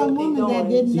find what some they women that doing.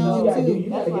 didn't See, know you gotta too. get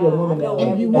That's a why woman I know that.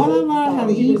 If you everybody. want to learn how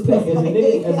to You eat just said, pussy,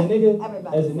 as a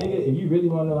nigga, if you really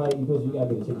want to know how to eat pussy, you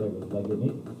gotta get a chick that really like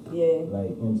it. Yeah. Like,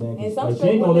 you know what I'm saying? And some Like, she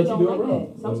straight ain't gonna women let you don't do it like wrong.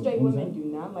 that. Some Like, straight you know what I'm women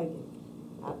saying? do not like it.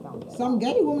 I found that. some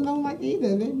gay women don't like it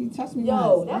either. They be touch me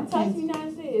Yo, nice. that touch me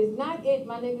nice shit is not it,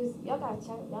 my niggas. Y'all gotta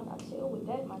chill with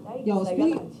that, my dykes. Yo, like,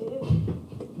 speak- y'all gotta chill.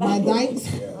 My dykes.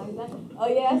 Like that. Oh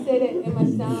yeah, I say that in my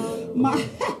sound. My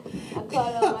I call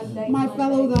up my dykes. My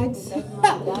fellow dykes. That's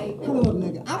my dyke. hello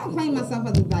nigga. I don't claim myself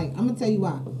as a dyke. I'm gonna tell you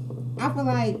why. I feel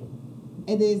like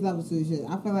it is levels to the shit.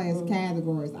 I feel like it's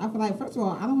categories. I feel like first of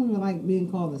all, I don't even like being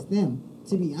called a STEM,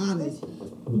 to be honest.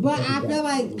 But I feel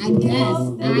like I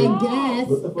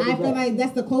feel like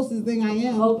that's the closest thing I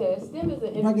am. Okay, STEM is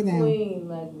an Break it down. in-between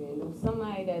lesbian.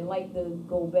 Somebody that like to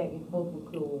go back and forth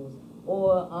with clothes.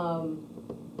 Or,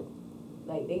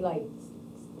 like, they like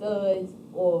studs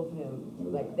off him.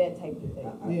 Like, that type of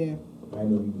thing. Yeah. I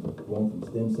know you was born from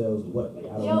stem cells or what. Like, I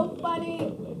don't Yo, know. funny.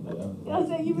 Like, Y'all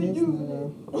say you This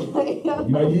rejuvenate.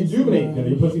 you might rejuvenate, and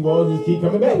your pussy walls just keep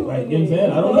coming back. Like, you know what I'm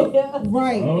saying? I don't know. I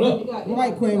Right. don't know.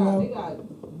 Right, Quavo. They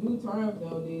got new terms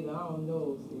nowadays. I don't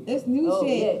know. See. It's new Oh,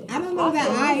 shit. yeah. I don't know that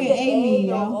feel I like and Amy, the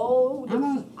yo. old, I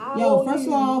don't. I Yo, owe first of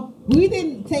you. all, we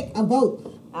didn't take a vote.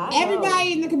 I know.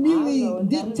 Everybody in the community I know.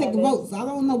 didn't take a None of vote, so I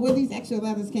don't know where these extra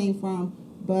letters came from.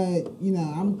 But you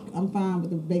know, I'm fine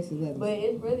with the basic letters. But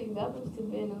it's really levels to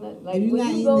being a level. Like If you're when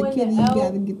not you go eating the in kitty, the you L,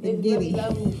 gotta get the it's giddy. really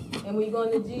levels. And when you go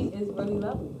in the G, it's really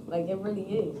levels. Like it really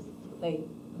is. Like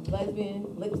lesbian,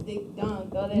 lipstick,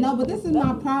 done, all that. No, but this is It's my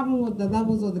levels. problem with the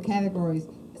levels or the categories.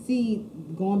 See,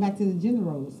 going back to the gender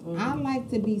roles, I like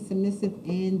to be submissive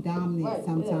and dominant Right,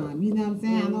 sometimes. You know what I'm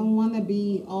saying? I don't want to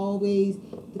be always,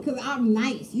 because I'm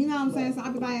nice. You know what I'm saying? So I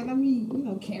be like, let me,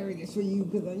 carry this for you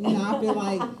because, I feel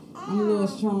like I'm a little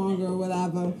stronger or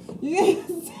whatever. Yeah.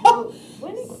 So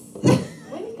when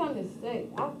it comes to sex,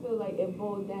 I feel like it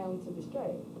boils down to the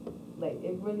strap. Like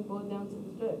it really boils down to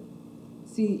the strap.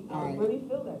 See, all I right. really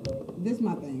feel that way. This is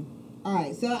my thing. All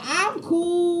right, so I'm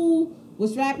cool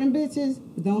with strapping bitches,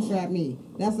 but don't strap me.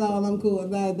 That's all I'm cool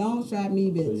with. Like, don't strap me,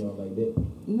 So you bitch. don't like that?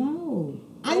 No.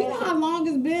 You know how long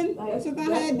it's been since I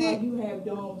That's had why dick? you have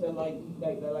domes that like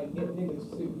get niggas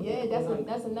too. Yeah,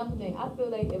 that's another thing. I feel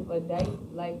like if a dyke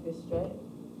like the strap,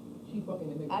 She fucking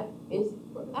the nigga.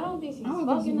 I don't think she's I don't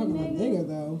fucking think a she's fucking a nigga. nigga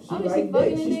though. I don't She think like she's fucking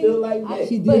that. a She nigga. still like that.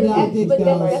 She do But like that's- dick but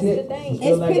though. that's the thing.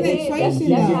 It's penetration That's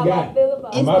though. how I feel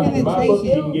about It's it. my book, you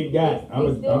penetration. can get got. I'm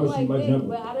They a still shoot like my dick, jumper.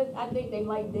 but I think they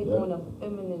like dick Yeah. on a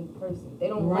feminine person. They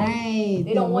don't Right, like.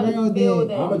 They don't the want real to feel dick.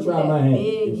 that. I'ma try that my hand.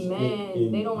 big If- man.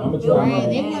 if- They don't I'ma want to feel try my that Right,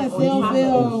 they hand. man want to on still top of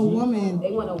feel it. a woman.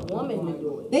 They want a woman to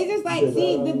do it. They just like,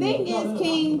 see, the thing is,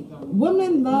 King,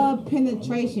 women love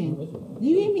penetration.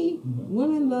 You hear me?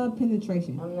 Women love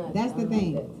penetration. I'm not. That's the I'm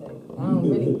thing. Not, that type. I don't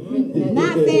really.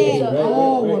 Not saying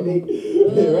all Right,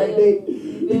 women. Right,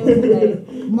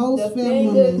 Nate? Most The femme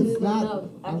fingers women, is not. enough.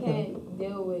 I Okay. can't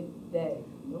deal with that.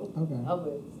 Okay.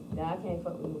 Others. Nah, I can't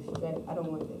fuck with no strap. I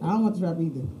don't want that. I don't want to rap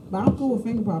either. But I'm cool with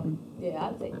finger popping. Yeah,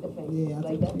 I take the finger. Yeah, I like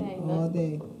take that it ain't all nothing.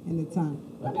 day in the tongue.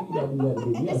 I think you gotta do that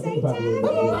to get. You gotta same think about it a little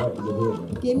bit. time, Right,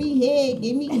 to get head, Give me head,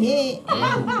 give me head.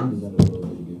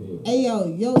 man. Hey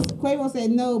yo, Quavo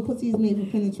said no, pussy is made for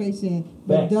penetration,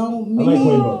 but Facts. don't I mean like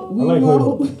Quavo. we I like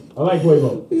won't. Quavo. I like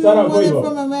Quavo. We Shout don't out want it from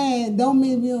Quavo. a man. Don't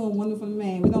mean we don't want it from a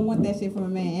man. We don't want that shit from a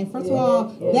man. And first of Yeah,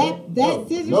 all, yeah. that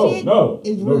scissor No, shit no,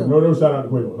 is no, real. no shout out to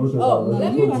Quavo. No shout out. Oh, No,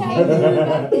 let you me don't tell hate you it.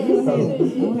 about this Don't hate it.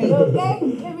 scissors. Don't hate it.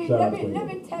 Okay? Shout out Let Quavo.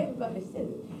 me tell you about the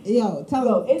scissors. Yo, tell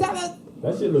Bro, us. it's- Tell us.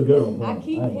 That shit look good on porn. I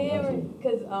keep ain't gonna lie to hearing,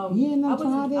 because You ain't never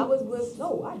I tried it? was with,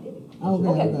 no, I didn't.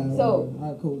 Okay. So, All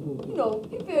right, cool. you know,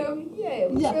 you feel me? Yeah.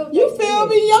 Yeah, real you things feel to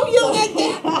me? Yo, at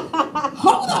that.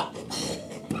 Hold up.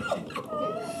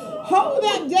 Hold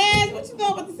up, Jazz. What you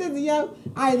know about the scissor, yo?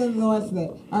 I don't know what's that.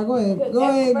 All right, go ahead. Because Go at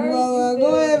ahead, first brother. you Go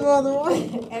feel- ahead, brother.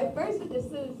 At first with the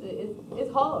scissors,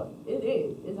 it's hard. It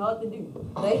is. It's hard to do.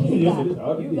 Like, Yes, it is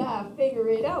hard to you do. gotta figure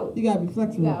it out. You gotta be You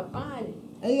flexible. gotta find it.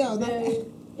 Hey, yo, that,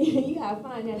 You gotta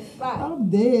find that spot. I'm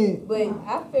dead. But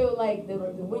I feel like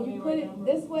when you put it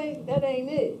this way, that ain't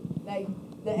it. Like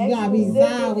the You gotta be actual scissors,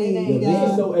 sideways. it Yeah, ain't You this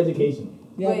gotta- is so educational.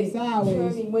 You gotta be But, you feel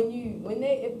sideways. me?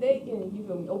 If they can, you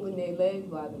can open their legs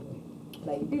wide open.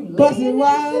 Like if you Bust lay it in wide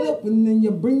that shit, up and then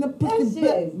you bring the that pussy shit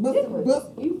back. is Bust it, different. bust.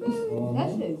 You feel me? That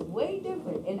shit is way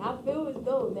different. And I feel as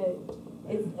though that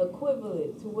it's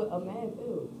equivalent to what a man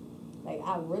feels. Like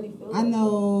I really feel I that.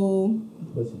 know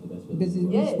Pussy's the best. bitches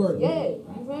be Yeah, squirting. yeah.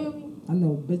 You feel me? I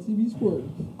know bitches be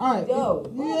squirting. All right.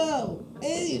 Yo.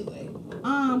 Anyway.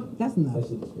 That's That enough.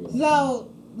 shit is crazy. So,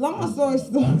 long story I'm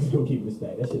short. still keeping it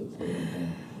stacked. That shit is crazy.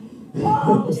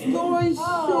 Story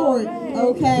Oh, short, man.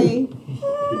 okay.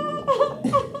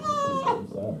 I'm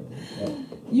sorry.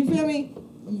 You feel me?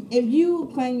 If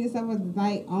you claim yourself as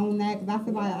dyke on that, because I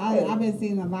feel like I've been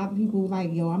seeing a lot of people like,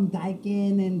 yo, I'm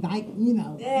dyking and dyke,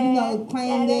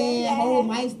 claim their whole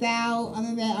lifestyle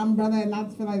under that umbrella, and I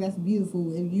just feel like that's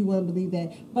beautiful if you want to believe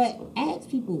that. But ask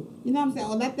people, you know what I'm saying,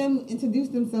 or let them introduce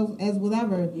themselves as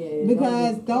whatever, Yeah,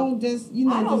 because don't just, I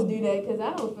don't just do that because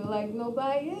I don't feel like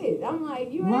nobody is. I'm like,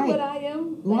 you ain't Right. what I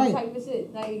am, like Right. type of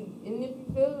shit. Like, and if you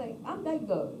feel like I'm that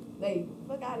girl, like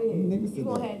fuck out of here. Niggas You said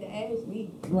gonna that. have to ask me.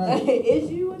 Right. Like,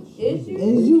 is you Is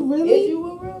you really? Is you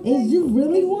a real thing? Is you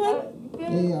really Is- one? You feel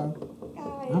me? Yeah,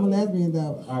 God, I'm a lesbian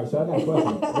though. All right, so I got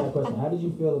a question. How did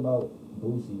you feel about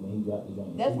Boosie when he dropped the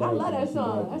joint? That's She I liked love it, that she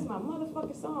song. liked That's it. my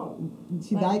motherfucking song.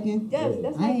 She dyking? Yes,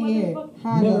 that's I my ain't hear it. motherfucking.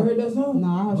 How You never though? heard that song? No,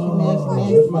 I heard she Oh, mashed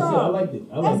that's my from? shit. I liked it.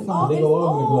 I liked That's it. all- They it's go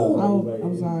off in the club. old. Oh, Like,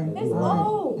 I'm sorry. It's Alright.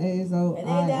 old. Hey, it's old. And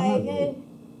Alright, they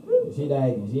She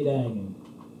dying.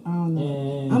 I don't know.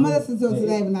 And I'm gonna listen to it like,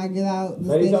 today when I get out the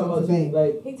Like, they station talking about today. two,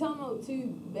 like, He talking about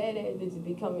two badass bitches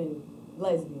becoming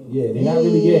lesbians. yeah, they're not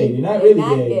really gay. They're not They really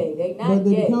not gay. gay. They not But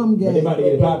they gay. become But they gay. about to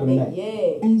get it popping tonight.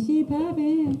 Yeah. And she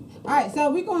popping. Alright,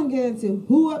 so we're gonna get into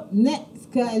who up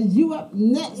next, cause you up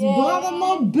next, Yeah.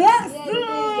 Baltimore Best Yeah,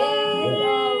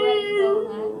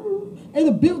 in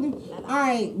the building.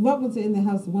 Alright, welcome to In the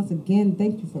House once again.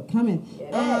 Thank you for coming.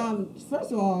 Yeah.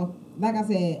 First of all, like I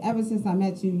said, ever since I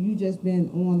met you, you just been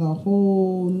on a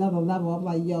whole nother level. I'm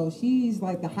like, yo, she's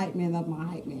like the hype man of my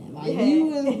hype man. Like Yeah.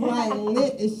 you is like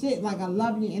lit as shit. Like I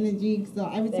love your energy. So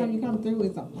every time Thank you come through,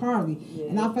 it's a party. Yeah.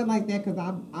 And I feel like that because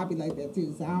I be like that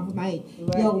too. So I'm like,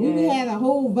 Right, yo, we yeah. had a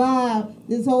whole vibe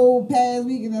this whole past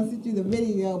week, and I sent you the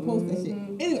video, post that shit.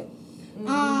 Mhm. Anyway,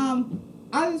 Mhm.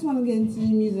 I just want to get into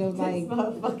your music. This Like,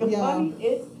 motherfucking yo. funny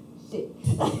is shit.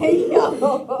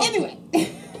 Yo. Anyway,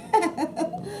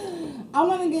 I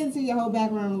want to get into your whole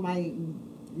background,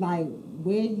 like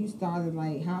where you started,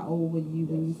 like how old were you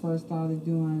when you first started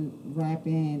doing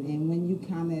rapping, and when you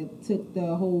kind of took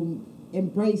the whole,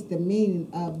 embraced the meaning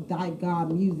of dyke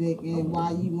God music, and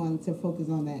why you wanted to focus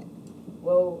on that.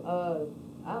 Well,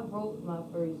 I wrote my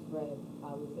first rap.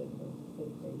 I was in the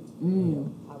fifth grade. Mm.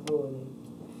 I wrote it.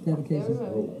 dedication.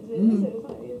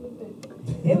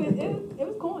 It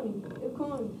was corny. It was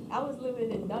corny. I was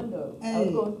living in Dundalk. I was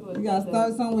Hey, going to you gotta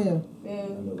start somewhere. Yeah. I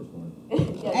know it's funny.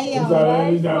 Hey, Yeah.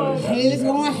 y'all. Haters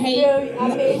gonna hate. I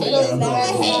made sure Haters gonna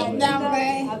hate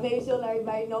nowadays. I made sure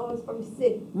everybody knows I was from the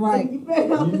city. Right. You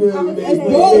better- I was You in good, there.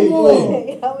 Baltimore. I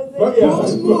was in Fuck there. yeah.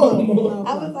 Baltimore. I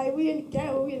was like, we in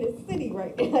Canada, we in the city,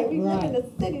 right? Like we live in the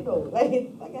city though.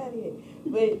 Like fuck out of here.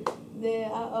 But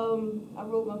then I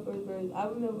wrote my first verse. I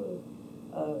remember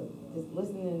just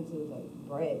listening to like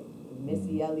Brad,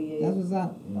 Missy Elliott, That's what's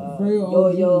up. Mm-hmm. Real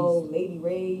Yo-Yo, OGs. Lady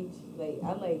Rage. Like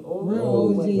I like old Real school,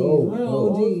 OGs. like, Real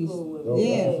old OGs. school women. Oh,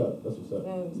 Yeah. That's what's up. That's what's up.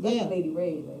 Especially Yeah. Lady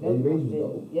Rage. Like, Lady that Rage was is my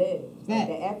dope. thing. Yeah. Fact.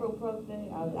 The Afro Puff thing,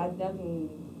 I definitely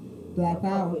Black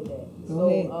fuck Power. with that. Go So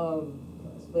ahead.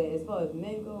 but as far as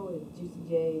men go, it's Juicy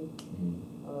J,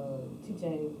 Mm-hmm. 2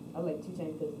 Chainz. I like 2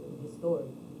 Chainz because of his story.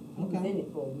 He was Okay. in it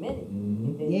for a minute, Mhm.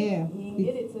 and then Yeah. he didn't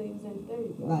get it till he was in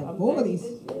 30. So Like I'm 40s. 30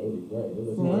 this year. Right. It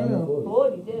was For real.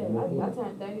 40, yeah. Yeah. I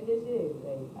turned 30 this year.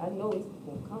 Like I know it's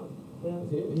gonna come. You know?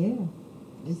 That's it.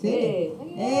 Yeah. It's Yeah. it.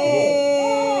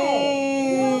 Yeah.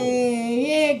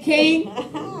 Hey. Yeah, King.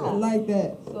 I like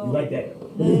that. So You like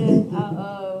that? then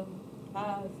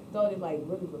I started like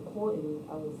really recording.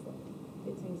 I was like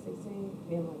 15, 16.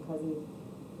 Me and my cousin,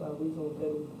 we was on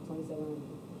Fiddle 27,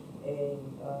 and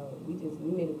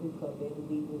we made a group called Badly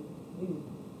Legal. We was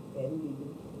Badly Legal.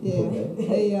 Yeah.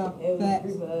 Hey, y'all. It was a Facts.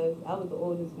 group of us. I was the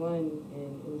oldest one, and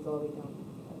it was all the way down to,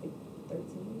 I think,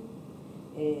 13.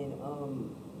 And it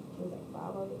was like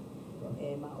 5 of us.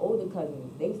 And my older cousins,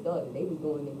 they was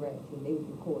doing their raps and they was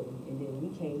recording. And then we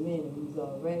came in and we was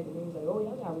all rapping and they was like, oh,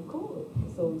 y'all gotta record.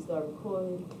 So we started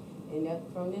recording. And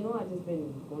from then on, I just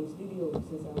been going to studio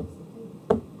since I was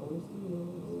 16. Going to studio,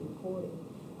 recording.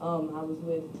 I was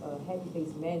with Happy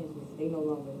Face Management. They no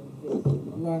longer exist.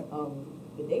 Right.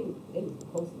 But they was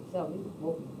close to themselves. They was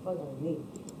smoking the fuck out of me.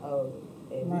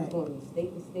 And we was Right. going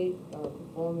state to state,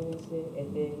 performing and shit.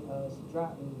 And then she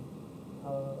dropped me.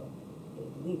 They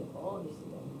deleted all the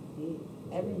shit that we did.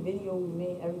 Every video we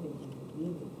made, everything was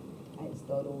deleted. I had to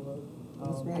start over.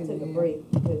 That's I crazy, took a yeah.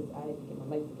 break because I had to get my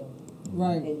life together.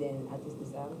 Right. And then I just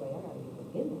decided, I was like, I gotta get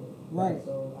back in there. Right.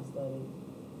 So I started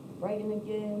writing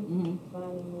again, Mhm.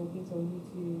 finding little beats on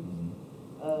YouTube.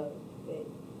 But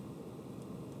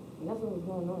nothing was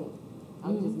going on. I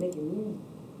was just making music.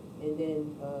 And then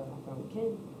I found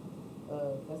Ken.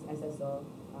 That's SSR.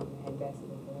 I'm an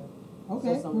ambassador for her.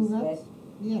 Okay. So some Congrats. respect.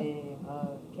 Yeah. And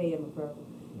KM Apparel.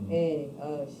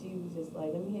 And she was just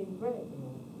like, let me hear you rap.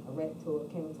 I rapped to her,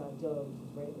 came to our job, which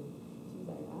was rapping. She was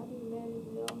like, I'll be the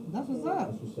manager, y'all. That's what's up.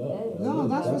 That's what's up. Yeah. No,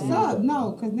 that's what's up. No,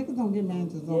 because niggas don't get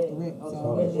managers off the rip. Yeah. So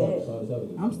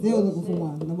Yeah. I'm still looking for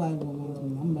one. Nobody will want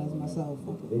me. I'm managing myself.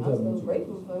 They I'm tell so me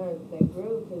grateful for her, that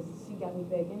girl, because she got me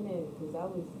back in there, because I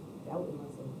was doubting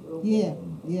myself real Yeah, bad.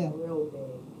 yeah. Real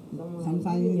bad.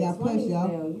 Sometimes you need that push,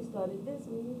 y'all. Now. You started this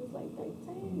when you was like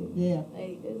 13. Yeah,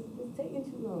 Like, it's taking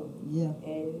too long. yeah.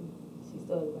 And she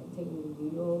started like taking me to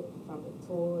New York, from a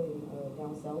tour in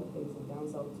down south. There was a down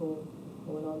south tour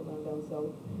going all around down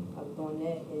south. I was on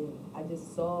that, and I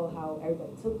just saw how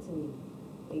everybody took to me.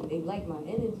 They like my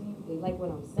energy. They like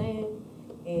what I'm saying.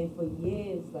 And for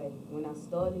years, like when I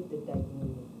started the Dyke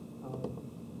movement, I think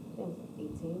I was like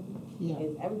 18. Yeah.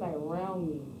 And everybody around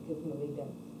me, because they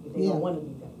Dyke, but they Yeah. don't want to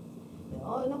be Dyke.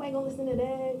 Oh, nobody gonna listen to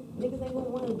that. Niggas ain't gonna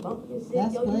want to bump your shit.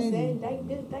 That's Yo, crazy. you saying Dyke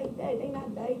this, Dyke that. They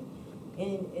not Dyke.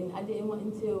 And I didn't want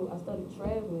until I started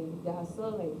traveling that I saw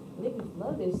like niggas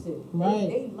love this shit. Right.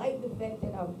 They like the fact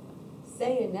that I'm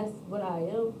saying that's what I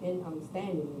am and I'm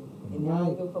standing in it. And I Right.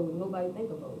 don't give a fuck what nobody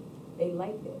think about it. They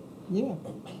like that. Yeah.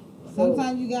 So-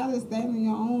 Sometimes you gotta stand on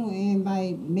your own and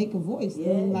like make a voice.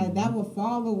 And Yeah. like that will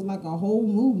follow like a whole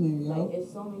movement, yo. Like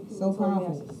it's so many people So told me I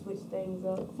powerful. should switch things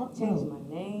up, Fuck change no.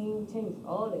 my name, change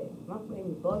all that. My name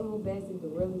is Baltimore Bastard, the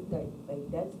really like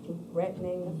that's the rap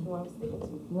name. That's what I'm sticking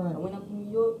to. Right. I went up to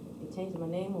New York and changed my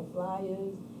name on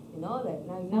flyers and all that.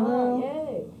 Now, For real?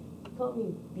 yeah, call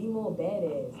me Be More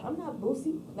Badass. I'm not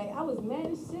Boosie. Like I was mad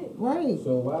as shit. Right.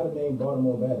 So why the name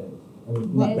Baltimore Badass? I mean,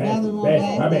 Ba- Baltimore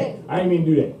Badass. My Badass. bad. I didn't mean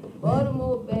to do that.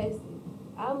 Baltimore Bastard.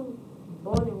 I'm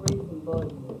born and raised in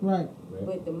Baltimore. Right.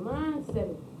 But the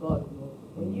mindset of Baltimore,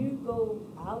 when you go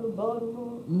out of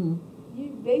Baltimore, Mm-hmm. you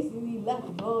basically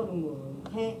left Baltimore. You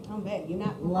can't come back. You're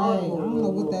not from Right. I Baltimore. don't know no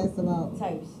what more that's about.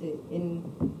 type shit. And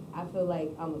I feel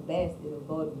like I'm a bastard of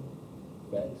Baltimore.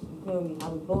 Facts. You feel me? I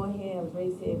was born here, I was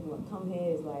raised here. When I come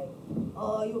here, it's like,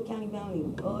 oh, you a county bounty.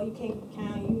 Oh, you came from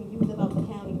county. You live out the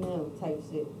county now type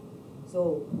shit.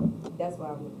 So that's why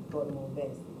I'm a Baltimore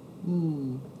bastard.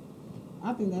 Mm.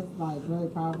 I think that's like very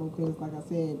powerful because, like I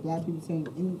said, black people turn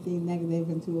anything negative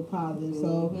into a positive.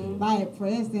 So, like for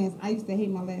instance, I used to hate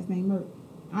my last name Merck.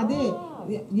 I did.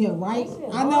 Yeah, right.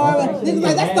 I know. Niggas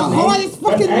like that's the hardest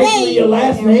fucking name. Your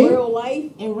last In name? real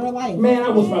life. In real life. Man, I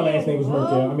wish my last name was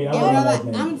Merck. I mean, I love my last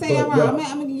name. I'm gonna tell you right.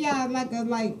 I'm gonna give y'all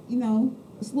like you know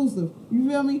exclusive. You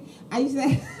feel me? I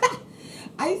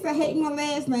used to hate my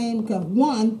last name because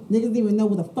one, niggas didn't even know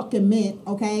what the fuck it meant.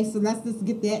 Okay, so let's just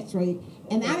get that straight.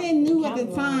 And I didn't know at the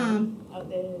time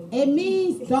it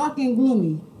means dark and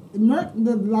gloomy.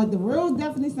 The real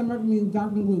definition of Mercury means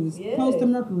dark and gloomy. It's close to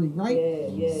Mercury, right?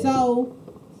 Yeah. So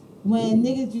when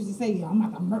niggas used to say, I'm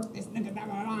about to murk this nigga,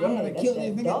 I'm gonna kill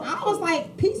this nigga, I was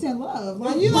like, peace and love.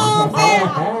 Like, you know what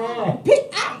I'm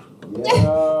saying?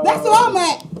 That's where I'm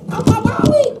at. I'm like,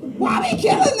 why we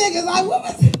killing niggas? Like,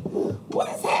 what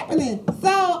is happening? So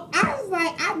I was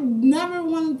like, I never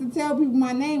wanted to tell people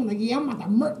my name. Like, yeah, I'm about to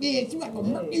murk this. You about to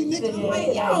murk these niggas. I'm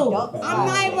like, yo, I'm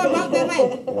not even about that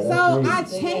life. So I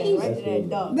changed.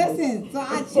 Listen, so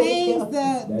I changed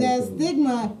the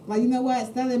stigma. Like, you know what?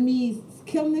 Instead of me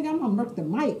kill nigga, I'm gonna murk the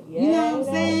mic. You know what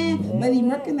I'm saying? Let him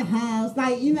murk in the house.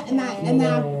 Like, you know, and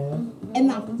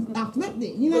I flipped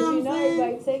it. You know what I'm saying? But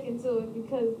everybody taking to it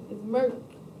because it's murk.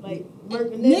 Like,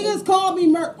 niggas call me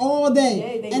Merc all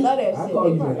day. Yeah, they love that shit. I call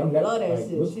you Merc. Love that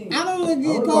shit. I don't want to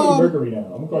get called. called. Mercury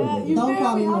now. I'm gonna call you Mercury. Don't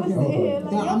call me Mercury. I'm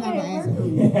not gonna answer.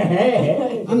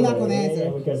 I'm not gonna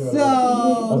answer. So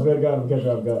I swear to God, I'm catching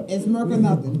off guard. it's Merc or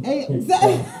nothing. Hey,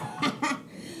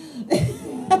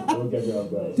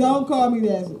 don't call me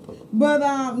that shit.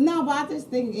 But no, but I just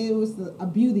think it was a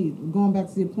beauty. Going back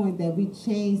to the point that we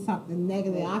changed something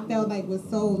negative. I felt like it was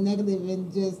so negative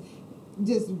and just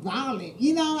violent.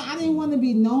 You know, I didn't want to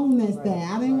be known as that.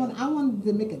 I wanted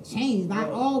to make a change. I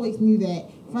always knew that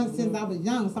since I was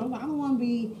young. So I was like, I don't want to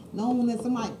be known as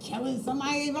somebody killing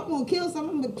somebody. If I'm going to kill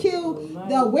someone, I'm going to kill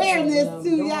the awareness to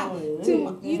y'all.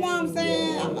 You know what I'm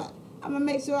saying? I'm going to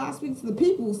make sure I speak to the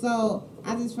people. So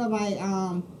I just feel like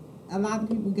a lot of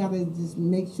people got to just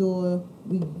make sure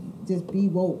we just be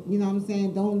woke. You know what I'm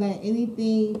saying? Don't let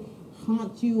anything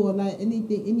haunt you or let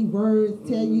any words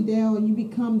tear you down and you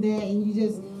become that and you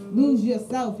just lose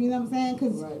yourself. You know what I'm saying?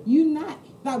 Because you not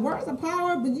like words are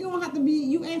power, but you don't have to be.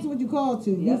 You answer what you call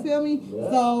to. You feel me?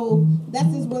 So that's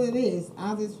just what it is.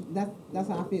 That's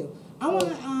how I feel. I want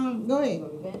to go ahead.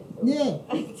 Yeah.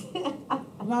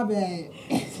 My bad.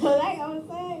 So like I was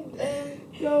saying,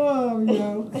 go on,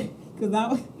 because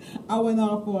I went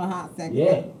off for a hot second.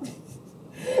 Yeah.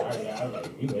 I was like,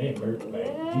 you ain't Merc. Like,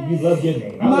 you love your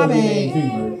name. I love your name too,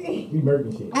 Merc. You Merc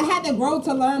and shit. I had to grow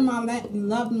to learn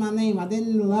love my name. I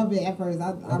didn't love it at first.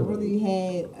 I really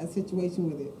had a situation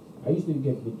with it. I used to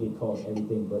get called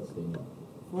everything but Stigma.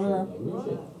 Like, real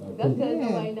shit. Like, that's because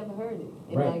nobody never heard it.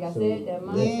 And like I said, that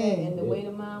mindset and the way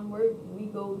the mind works, we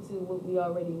go to what we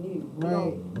already knew. We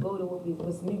don't go to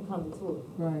what's new coming to us.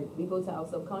 Right. We go to our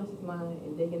subconscious mind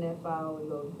and dig in that file and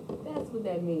go, that's what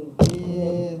that means.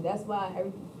 Yeah. That's why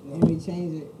and we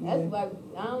change it. That's why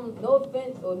no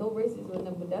offense or no racism or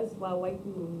nothing, but that's why white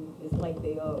people it's like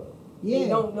they are. They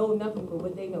don't know nothing but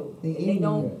what they know.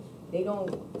 They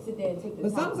don't sit there and take the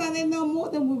time. But sometimes they know more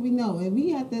than what we know, and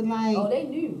we have to like. Oh, they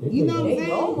do. You know what I'm saying? They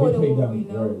know more than what we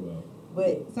know. Very well.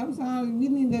 But sometimes we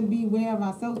need to be aware of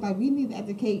ourselves. Like we need to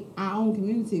educate our own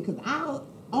community because our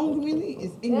own community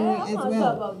is ignorant as well.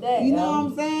 Talk about that, you know what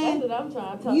I'm saying? That's what I'm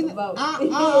trying to talk about.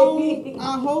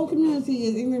 Our whole community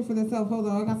is ignorant for themselves. Hold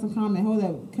on, I got some comment. Hold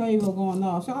up, Quavo going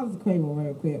off. Shout out to Quavo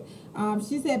real quick.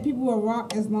 She said people will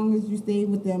rock as long as you stay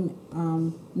with them,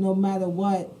 no matter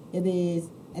what it is.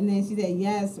 And then she said,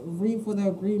 yes, read for the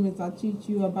agreements. I'll teach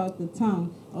you about the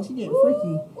tongue. Oh, she getting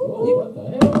freaky. What the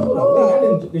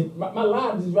hell? My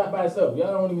line just right by itself.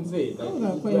 Y'all don't even see it. Hold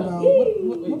up,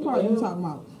 Quavo. What part are you talking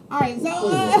about? All right, so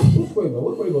What's Quavo?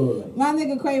 What Quavo look like? My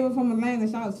nigga Quavo from Atlanta.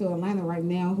 Shout out to Atlanta right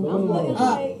now. I'm looking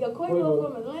like a Quavo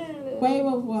from Atlanta.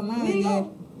 Quavo from Atlanta, yeah.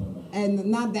 And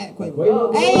not that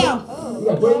Quavo. Hey, yo.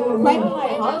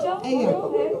 Quavo. Hey,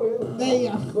 yo. There you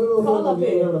go. Call up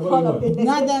here.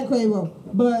 Not that Quavo,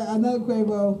 but another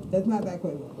Quavo. That's not that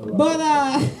Quavo. Right. But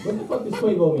what the fuck does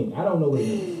Quavo mean? I don't know what it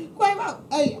means. Quavo.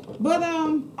 Hey, but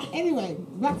anyway,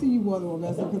 back to you, Waterworld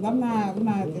Vessel, because I'm not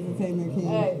entertaining the kids.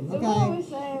 Hey, so okay. what I was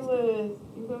saying was,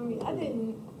 you feel me? I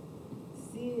didn't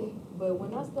see it, but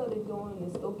when I started doing the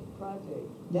Stokey project,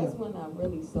 that's when I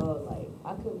really saw like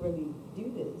I could really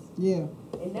do this. Yeah.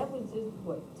 And that was just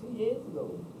 2 years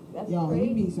ago. That's Yo, crazy.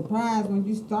 you be surprised when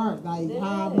you start, like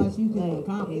how much you can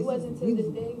accomplish. It wasn't until the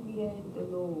day we had the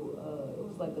little, it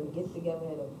was like a get together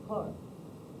at a park.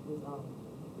 It was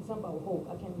something about hope.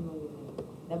 I can't remember the name.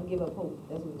 Never give up hope.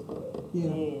 That's what it's called.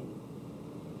 Yeah. And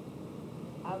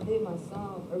I I did my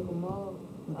song, Urkel Mall.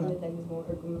 I Okay. let that just go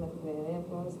Urkel Mall, man, I'm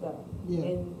gonna stop. Yeah.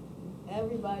 And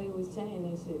everybody was saying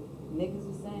that shit. Niggas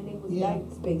was saying they was Yeah.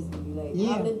 dykes, basically. Like, Yeah.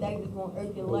 how the dyke is gonna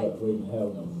irk your life? Wait,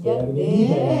 hell no. Say Yeah, that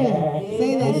yeah, again.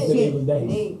 Say that yeah.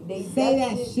 shit. They Say that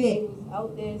definitely- shit. They was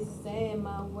out there saying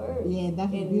my words. Yeah,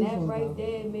 that's And beautiful, that right though.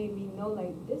 there made me know,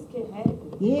 like, this can happen.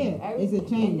 Yeah, it's a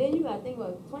change. And then you gotta think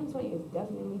about 2020 is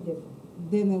definitely different.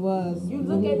 Than it was You when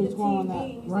look we at the was growing TV, up.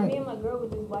 you see me Right. and my girl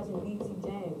was just watching BT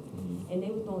Jams, and they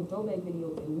was doing throwback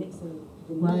videos and mixing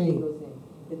the new Right. videos in.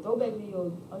 The throwback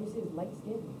videos, all you see is light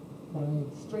skin. Like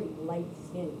Right. straight light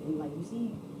skin. And like you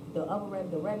see the other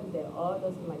the rappers that all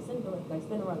does like Cinderella, like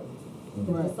Spinnerella.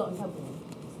 Right. The Salt and Pepper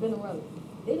one. Spinnerella.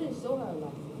 They didn't show her a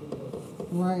lot in the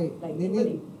video. Right. Like They they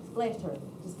really did. flashed her.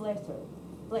 Just flashed her.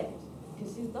 Flash.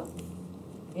 Cause she's dark.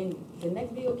 And the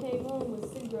next video came on was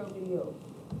City Girl video.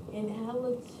 And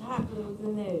hella chocolate was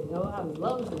in there. You know, I was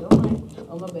loving it. I'm like,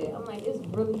 oh my bad. I'm like, it's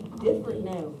really different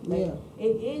now. Like, Yeah.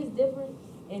 it is different.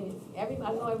 And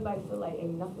I know everybody feel like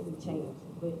ain't nothing changed,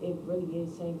 but it really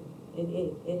is changing. It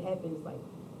is. It happens like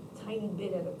tiny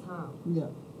bit at a time. Yeah.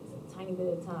 It's a tiny bit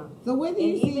at a time. So where do And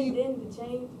you even see? then, the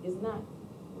change is not.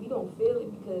 We don't feel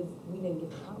it because we didn't get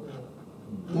the power.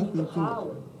 We That's need the the truth.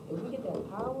 power. If we get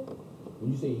that power,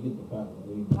 When you say you get the power, what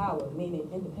do you mean? power meaning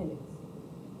independence.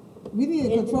 We need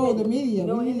to control the media. You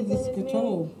know We what need to just independence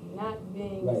control. means? Not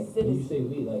being Like, when you citizens. say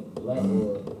we, like black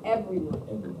or Everyone.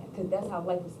 everyone? Because that's how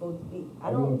life is supposed to be. I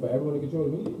Everyone, don't. for everyone to control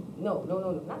the media? No,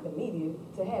 not the media.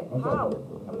 To have Okay. power.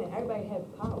 I mean, everybody has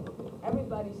power.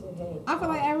 Everybody should have. I feel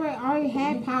like everyone already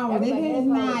had power. They Everybody just has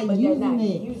power, not but they're using not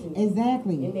it. using it.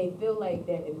 Exactly. And they feel like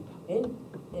they're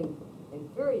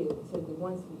inferior to the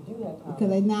ones who do have power. Because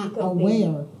they're not Because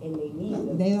aware. and they need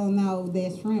them. They don't know their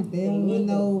strength. They don't need even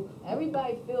them. know.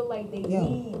 Everybody feel like they Yeah,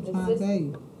 need I'm the trying to tell system.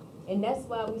 you. And that's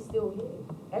why we still here.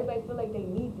 Everybody feel like they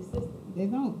need the system. They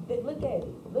don't. Look at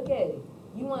it. Look at it.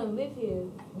 You want to live here.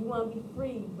 You want to be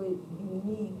free, but you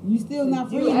need You still to not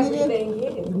do free, nigga. everything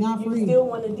here. You're not you free. still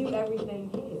want to do everything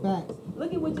here. Facts.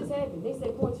 Look at what just happened. They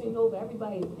said quarantine over.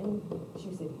 Everybody is in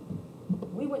Shoe City.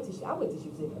 I went to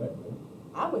Shoe City.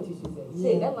 I went to Shoe City.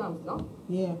 Yeah. Shit, that line's long.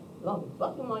 Yeah. Long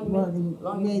fucking monument. Working.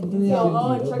 Long Made as 3 you hours.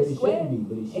 on But Church it Square. shouldn't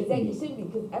be, but it shouldn't Exactly, be. it should be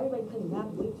because everybody could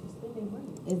not wait to spend their money.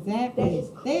 Exactly. That is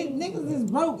They crazy. niggas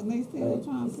is broke and they still Right.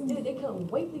 trying to. They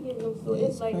couldn't wait to get in them stores. It's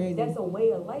It's like crazy. that's a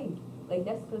way of life. Like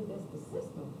that's because that's the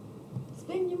system.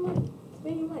 Spend your money.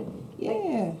 Spend your money. Like,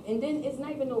 Yeah. and then it's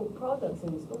not even no products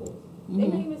in the stores. They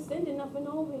not Mhm. even sending nothing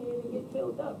over here to get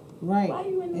filled up. Right. Why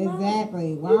you in the line?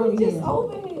 Exactly. Why You are was we just here?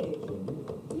 over here.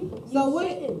 So what-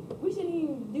 We shouldn't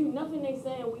even do nothing they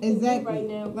saying we can Exactly. do right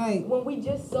now. Like- when we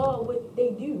just saw what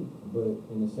they do. But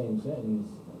in the same sentence,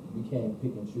 you can't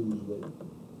pick and choose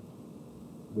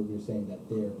what you're saying that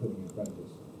they're putting in front of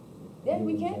us. Then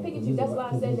we You know can't what pick I'm and saying? choose. That's why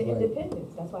I said the Because it's like-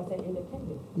 independence. That's why I said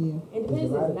independence. Yeah. There's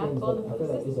Independence a lot is of not things falling that, I for feel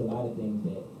the like there's system. a lot of things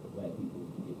that black people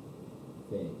get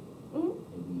fed, Mhm.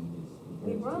 and we just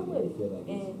We run with it. feel like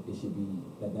And- it should be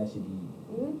that should be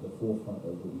Mhm. the forefront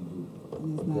of what we do. And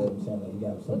You it's know not. what I'm saying? Like you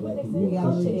got some Look what black they people. say We the gotta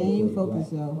culture is. remain Black.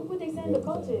 focused, y'all. Look what they saying the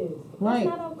culture is. Right.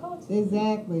 That's not our culture.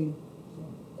 Exactly.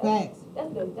 Facts.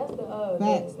 That's the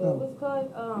Facts, though. what's it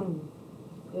called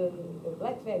the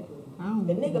black factory. I don't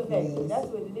The know nigga what that factory. is. That's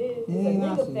what it is. It It's a ain't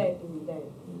our nigga shit. factory thing.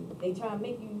 They try to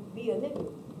make you be a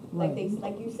nigga. Right.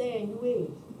 Like you saying you is.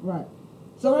 Right.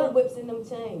 So So them whips in them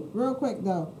chains. real quick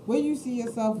though, where you see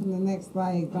yourself in the next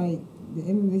like the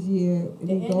end of this year? If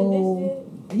The you end go, of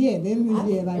this year. yeah, the end of this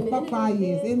year, In like the fuck end of 5 this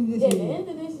years, year- end of this yeah, year. the end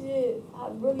of this year, I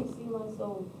really see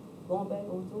myself going back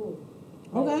on tour.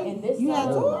 Like, Okay. And this You time,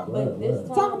 had tour? but this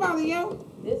time, Talk about it, yo.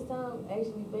 this time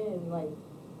actually been like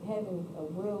having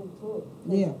a real tour.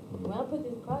 'Cause Yeah. When I put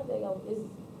this project out, it's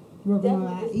Working on an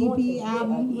definitely it's going EP to-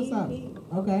 album. yeah, What's up?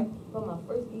 EP Okay. from my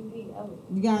first EP ever.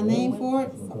 You got a name for it?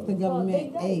 It's Fuck called the government.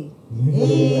 Big Hey.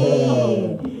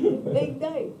 Yeah. Big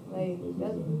Dyke. Like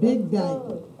that's Big that's Dyke. the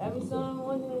song. Every song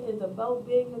on here is about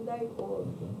Big and Dyke or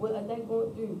what a Dyke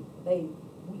going through. Like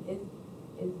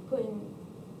it's putting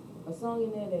a song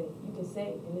in there that you can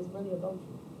say and it's really about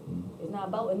you. It's not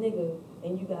about a nigga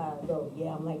and you gotta go,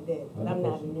 yeah, I'm like that, but I'm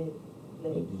not in it.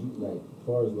 Like, Like, did you like, as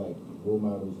far as like role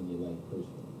models in your life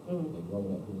personally, mm. like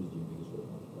growing up, who was your biggest role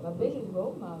model? My biggest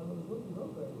role model was Whoopi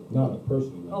Goldberg. No, like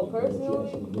personally. Like, Oh, like, that you personally?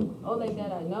 actually knew. Oh, like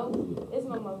that I know? Yeah. It's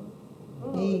my mother. My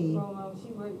mother Hey. was role model. She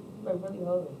worked really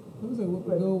hard. Who's it?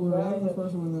 Whoopi Goldberg. That was the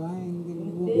first one that I ain't getting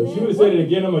You Whoopi. did If she would have said it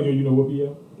again, I'm like, yo, you know Whoopi,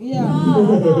 yeah? Yeah. Nah,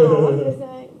 I'm just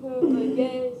saying. But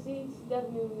yeah, she's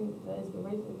definitely an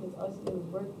inspiration because all she did was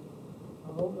work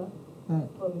a whole lot Right.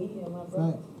 for me and my Right.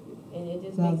 brother. And it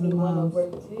just Shout out makes to me the want to moms.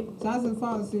 work too. Shout out to the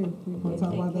fathers too. We're gonna And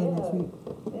talk take about that care next of. week.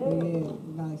 Yeah. Yeah,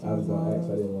 nice. I was gonna ask.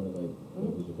 I didn't want to like.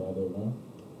 Was your father around?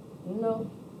 No,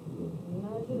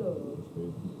 not at all. That's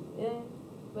crazy. Yeah,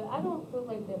 but I don't feel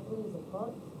like that plays a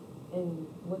part in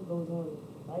what goes on in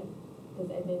life. Because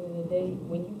at the end of the day,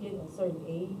 when you get a certain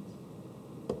age,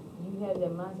 you have that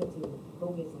mindset to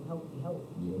go get some healthy help.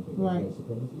 You don't think Right. that's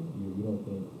white supremacy? You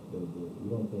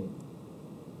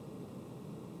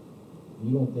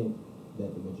don't think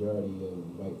that the majority of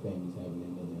white families having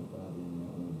their mother and father in their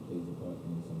home plays a part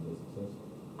in some of their success?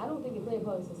 I don't think it plays a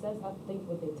part in success. I think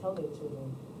what they tell their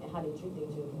children and how they treat their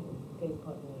children plays a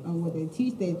part in their And what they success.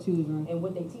 teach their children. And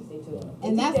what they teach their children.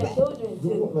 And They that's teach their children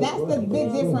to That's the big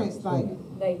difference.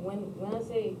 like when I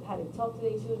say how they talk to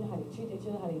their children, how they treat their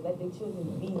children, how they let their children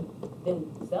be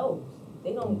themselves.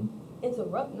 They don't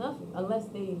interrupt nothing unless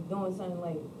they doing something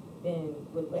like then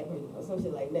with black person or some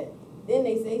shit like that. Then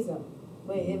they say something.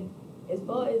 But if as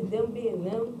far as them being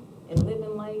them and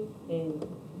living life and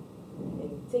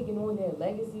taking on their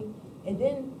legacy, and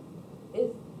then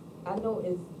I know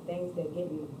it's things that get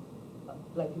in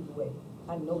black people way.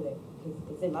 I know that because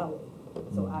it's in my way,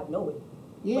 so I know it.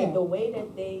 Yeah. But the way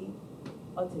that they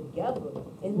are together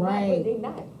is Right. not what they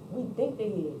not. We think they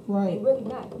is. Right. They really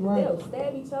not. Right. They'll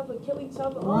stab each other, kill each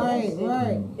other, all Right, that shit.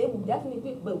 right. They will definitely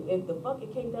do. But if the fuck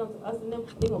it came down to us and them,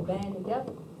 they gonna band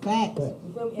together. Facts. You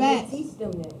feel me? Facts. And they teach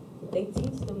them that. They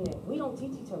teach them that. We don't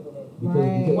teach each other that.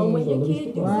 Right. When your let me kid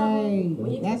speak do on that. Right.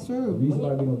 When you- That's The true. reason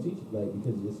why we don't teach it, like,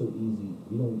 because it's so easy,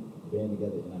 we don't band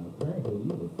together in our parenthood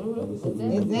either. Like, it's so easy for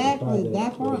the Exactly, father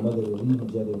that or the part. mother to leave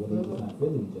each other when they just not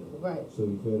feeling each other. Right. So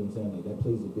you feel what I'm saying? Like, that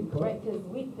plays a big part. Right, because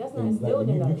that's not And, instilled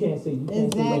like, in us. you can't say Exactly.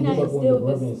 like, We're not you up on your instilled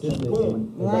brother to and keep sister. going. And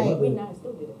as a Right. mother, We're not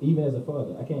instilled in it. even as a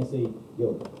father, I can't say, yo,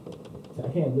 I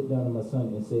can't look down at my son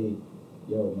and say,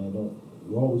 yo, man, don't.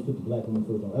 You always put the black woman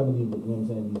first. Don't ever leave, you know what I'm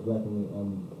saying, these black women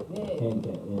Yeah.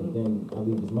 handicapped. And then I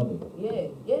leave his mother. Yeah, that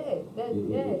It's it's like, you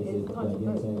know what I'm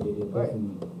controversial. saying? It Right.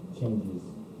 definitely changes.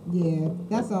 Yeah,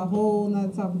 that's a whole nother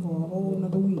topic for a whole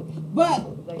nother week. But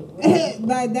Like,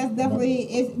 like that's definitely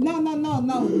it's no,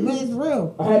 but it's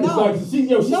real. I had to No. like, she's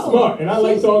No. smart, and I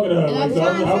like She's- talking to her. and Like, I'm so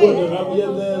trying to I say-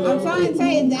 wouldn't. I'm trying to tell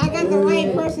you, I got the right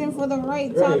Yeah. person for the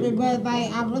right Right. topic, but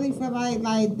like I really feel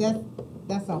like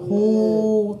that's a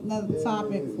whole nother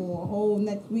topic for a whole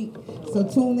next week. So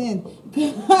tune in.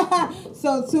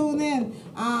 So tune in.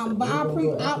 But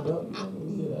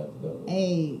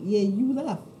hey, yeah, you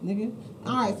left, nigga.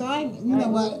 All right, so you know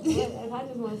what? And I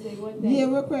just want to say one thing. Yeah,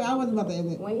 real quick, I was about to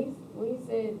end it. When he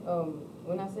said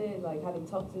when I said like how they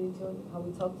talk to each other, how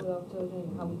we talk to our children,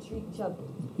 and how we treat each other.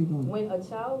 Keep going. When a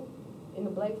child in a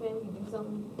black family do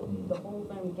something, the whole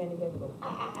family can't together go,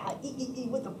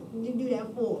 what the fuck did you do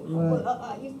that for? Right.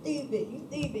 Well, you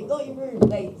stupid, go in your room.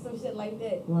 Like, some shit like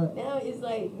that. Right. Now it's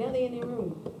like, now they in their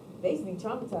room, basically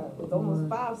traumatized. It's almost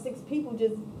Right. 5-6 people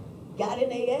just got in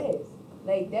their ass.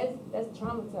 Like, that's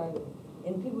traumatizing.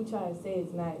 And people try to say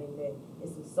it's not and that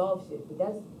it's some soft shit, but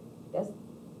that's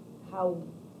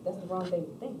the wrong thing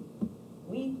to think.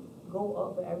 We go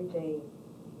up for everything,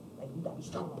 like, you gotta be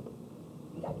strong.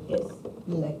 You gotta do this.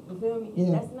 Yeah. Like, you feel me?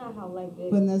 Yeah. That's not how life is.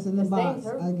 Putting us in the 'Cause box things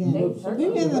hurt. again. Things hurt.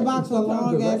 We've been in the box for a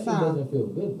long ass Direction time. doesn't feel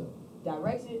good though.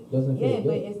 Direction. Doesn't feel Yeah, but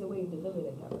good. it's the way you deliver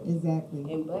that direction.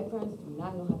 Exactly. And black parents do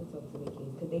not know how to talk to their kids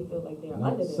because they feel like they're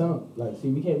Not under them. some, like, see,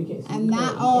 we can't. See, And we not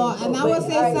can't- all, we can't and I talk would about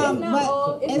say it. some, It's not but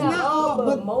all, it's not all,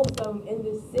 but most of them in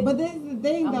this city. But this is the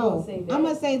thing, I'm though. gonna say that.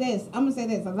 I'm gonna say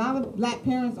this. A lot of black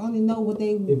parents only know what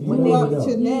they If you grew know, up you know.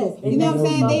 to know. Yes, You know what I'm and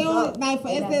saying? that's They fucked only up. like, for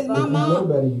And instance, that's my If you know mom.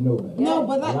 better, you know better. No,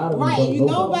 but A lot like, of them right, don't you know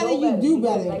know better, you do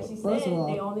because, better. like she First said, of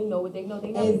they all, only know what they know.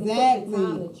 They not even Exactly. take the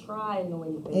time to try and know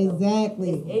anything. exactly.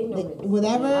 It's ignorance.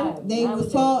 Whatever I- they I was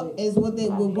was taught just- is what they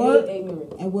I would hate work,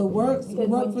 ignorance. and what works Because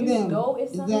work when for you them. know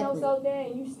it's something else Exactly. out there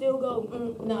and you still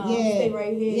go, nah, Yeah. stay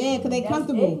right here. Yeah, 'cause they That's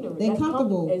comfortable. ignorant. They That's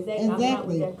comfortable. Exactly. I'm not with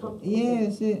Exactly. that comfortable Yeah,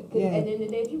 shit. shit. 'Cause Yeah. at the end of the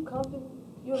day, if you comfortable,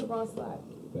 you're in the wrong spot.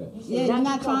 Facts. You should Yeah, you're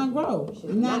not be trying to comfortable. grow. You should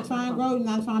You're not be trying to grow. comfortable.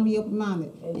 You're not trying to be open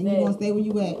minded, and you're gonna Exactly. stay where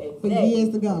you at for Exactly. years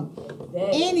to come.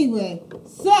 Exactly. Anyway,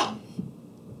 so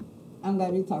I'm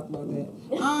glad we talked about that.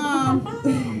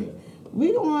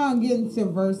 We gonna get into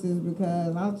verses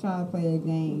because I'll try to play a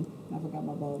game. I forgot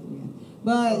my balls again,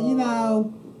 but you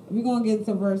know we gonna get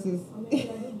into verses.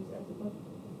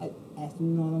 Ask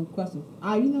me all them questions.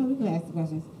 You know we can ask the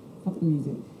questions. Fuck the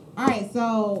music. All right,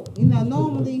 so you know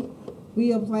normally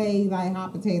we'll play like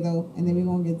hot potato, and then we're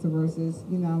gonna get to verses.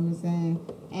 You know what I'm saying?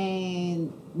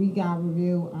 And we gotta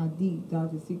reveal our deep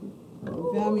darkest secret.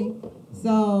 You feel me?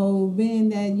 So being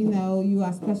that you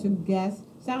are special guest,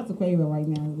 shout out to Quavo right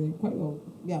now. Quavo,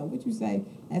 yo, what you say?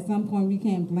 At some point we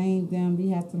can't blame them. We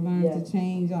have to learn to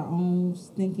change our own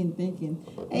stinking thinking.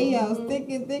 Hey yo,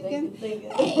 stinking thinking.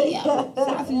 Hey yo, shout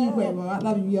out to you, Quavo. I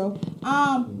love you, yo.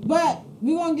 But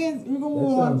we're gonna move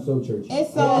on. That sounds so churchy.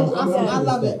 It's so I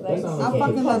love it. I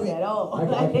fucking love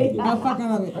it. I fucking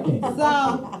love it.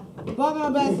 So,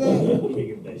 Barbara Bass said,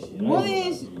 what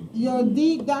is your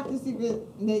deep doctor secret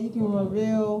that you can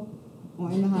reveal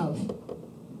in the house?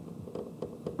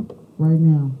 Right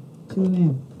now. Tune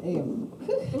in. Hey.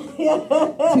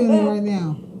 Tune in right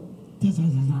now.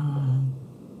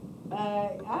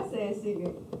 I said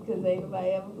secret because ain't nobody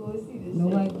ever going to see this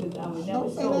Nobody. shit because I would never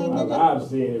Don't say show that, them. nigga. I'm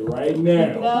saying it right now.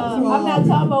 No, I'm not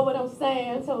talking about what I'm saying.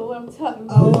 I'm talking about what I'm talking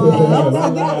about. Oh,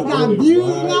 niggas got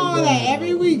views and all that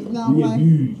every week. No, I'm You get like,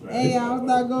 views, right? hey, I'm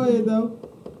not going though.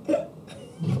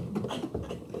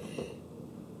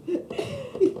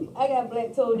 I got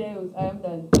black toenails. I'm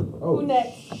done. Oh. Who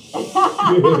next?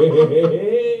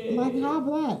 Like how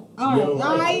black? All right, Yo,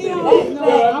 all right, yo,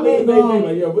 I'm like,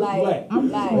 going. yo, what's Like, black?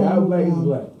 I'm like, going. How black is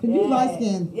black? Cause you light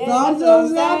skinned. Yeah, So I'm that's what I'm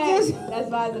just not saying. this. That's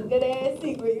why it's a good ass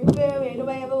secret. You feel me? Ain't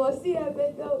nobody ever want to see that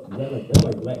bitch though. That's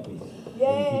like black people.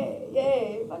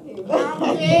 Yeah, fuck you. I'm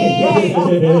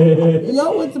dead.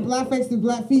 Yo went to blackface to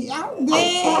black feet. I'm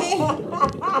dead.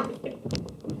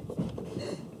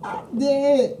 I'm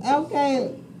dead.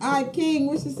 Okay. All right, King,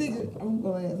 what's your secret? I'm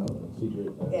gonna ask. Hold on.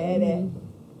 Secret. Yeah, that.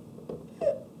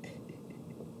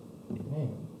 Man,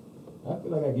 I feel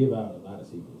like I give out a lot of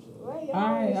secrets. So. Right,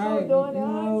 All right, y'all all right, doing it you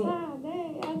all know, the time. Dang,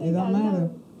 I It think don't I know. matter.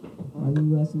 Why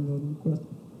you asking those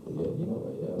questions? Yeah, you know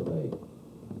what? Yeah, like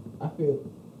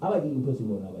I like eating pussy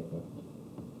more than I like fucking.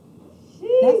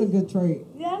 That's a good trait.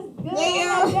 That's good. Yeah.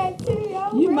 I like that too, yo.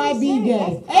 You Real might be shit. gay.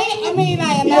 That's- Hey, I mean,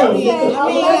 like a Yeah, lesbian. yeah, I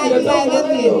mean, like that's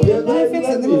lesbian. okay. Let me fix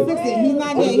it. Let me fix it. He's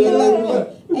not gay. He's a lesbian.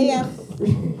 Hey, yeah.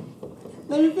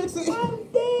 Let me fix it. I'm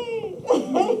dead.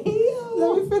 Let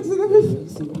me fix it. Let me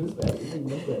fix it. What's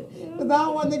that? Cause I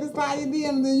don't want niggas slide your DM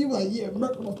and then you like, yeah,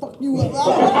 Merc, I'm gonna fuck you up.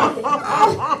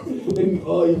 Then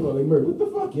all you like, Merc, what the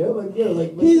fuck, yo? Like, yo,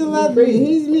 like, He's a this is lesbian. crazy.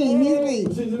 He's me. He's me.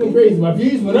 This shit's been crazy. My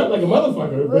views went up like a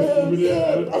motherfucker. Real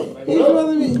shit. Like, He's what? one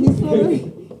of me. He's one of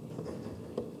me.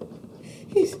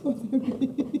 He's one of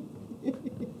me.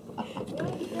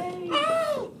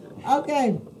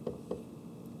 Okay.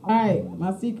 All right,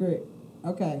 my secret.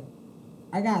 Okay.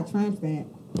 I got a tramp stamp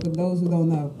for those who don't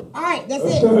know. All right, that's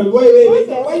it. Wait.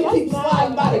 Why you keep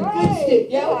sliding by the good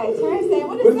shit, yo? Yeah,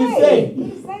 what What does it say? What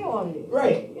does it say on it?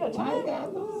 Right. Yeah, I try ain't it.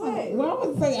 got no What does it say? Why would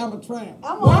it say I'm a tramp?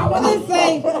 I'm Why on- would it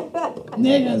say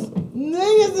niggas?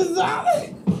 Niggas is all.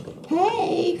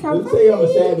 Hey, come Does it say I'm a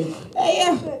savage? Hey,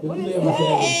 yeah. Does What it is say I'm a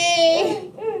savage? Hey.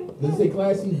 Does it say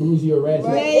classy, bougie, or ratchet?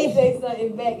 Right, it say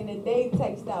something back in the day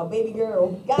type style, baby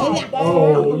girl. God Yeah. damn.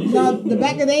 Oh, you No, the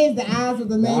back of there is the eyes with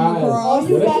the name eyes. across. Oh,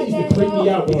 you Yo, that got shit used that, to creep me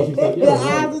yo? out when she's like, yo, The like,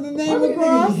 eyes with the how name many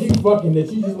across. niggas you fucking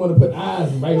that you just want to put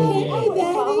eyes right over I your was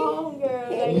head? my homegirl.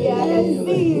 Like, yeah, I done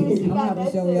see you. She I'm gonna got have that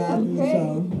to show shit. y'all after the Crazy.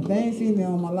 show. They ain't seen it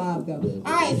on my live though.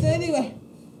 Alright, so anyway.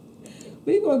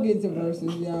 We gonna get to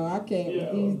verses, yo. I can't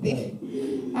with these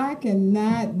things. I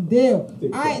cannot deal.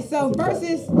 Alright, so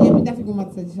verses, yeah, we definitely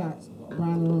gonna take shots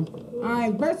around the room.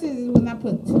 Alright, verses is when I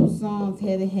put two songs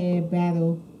head to head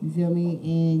battle, you feel me?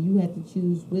 And you have to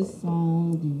choose which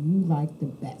song do you like the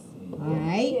best.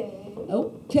 Alright? Yeah.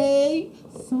 Okay.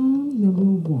 Song number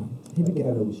 1. Here I we think I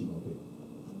go. know what she gonna pick.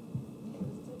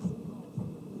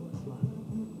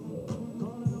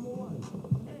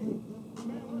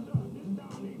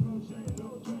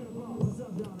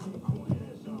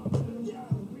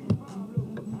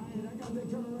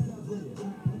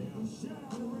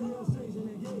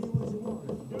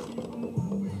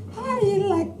 How you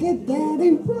like it,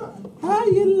 daddy? How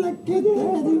you like it,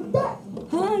 daddy?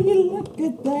 How you like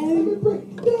it, daddy?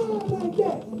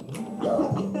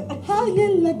 How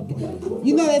you like it?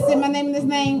 You know they said my name in this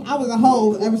name? I was a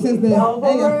hoe ever since then. Oh,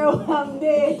 There you for go. real, I'm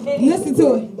dead. Listen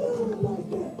to it.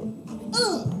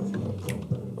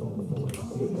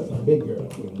 That's a big girl.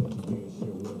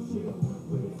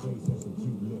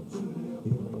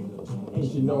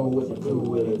 And she know what to do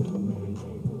with it.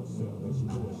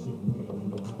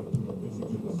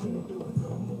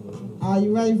 Are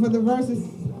you ready for the verses?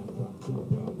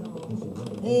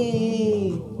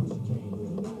 Hey,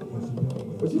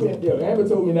 But she didn't, yo, Amber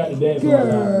told me not to dance on my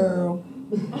live. girl.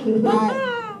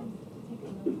 Alright.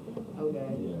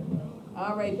 Okay. Yeah, no.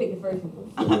 I already picked the first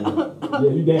one. Yeah,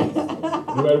 you dance.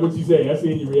 No matter what you say, I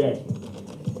seen your reaction.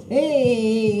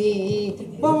 Hey,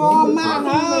 for all my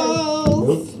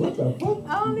hoes. What the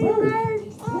fuck? Only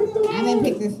words. I I didn't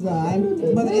pick this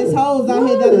song, but it's hoes out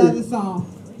here that love the song.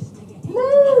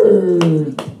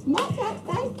 Nerd.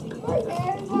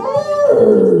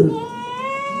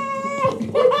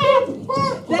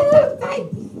 That's not type.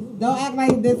 Don't act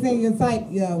like this ain't your type,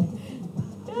 yo.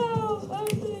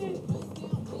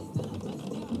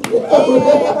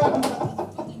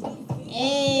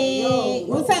 Hey,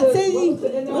 what's up, Tizzy?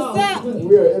 What's up?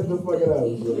 We are in the fucking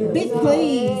house. Bitch,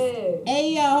 please.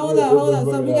 Hey, yo, hold up.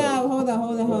 So we got, hold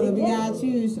up. We gotta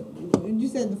choose. You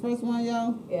said the first one,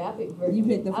 yo? Yeah, I picked first. You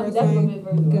picked the I'm first definitely one? picked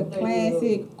first one. The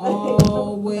classic,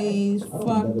 always,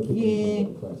 fuck yeah.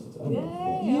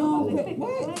 Yeah, You don't I'm pick- pick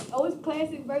what? Oh, it's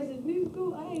classic versus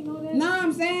musical. I ain't know that. No,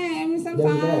 I'm saying, I mean, Doesn't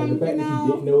matter. sometimes, The you fact that you know.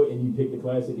 didn't know it and you picked the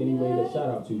classic anyway, that shout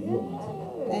out to you.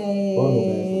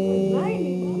 Hey,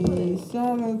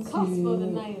 shout out Cusp of the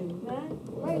to 90s, man.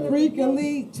 Right in the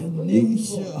Freakily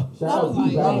Tanisha. Shout out to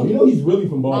Pablo. You know he's really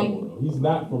from Baltimore. Though. He's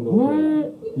not from North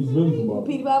Carolina. He's really from Baltimore.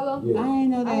 Petey Pablo? Yeah. I ain't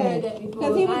know I heard that. that before.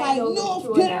 Because he was I like, ain't know North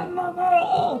for sure.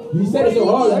 Carolina. He said it so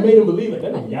hard, I made him believe it.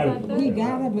 That nigga gotta be. We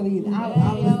gotta believe it.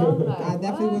 I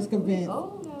definitely was convinced.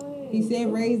 He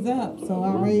said raise up, so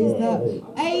I raised up.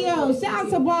 Hey yo, shout out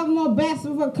to Baltimore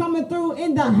Bastards for coming through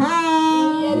in the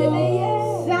house.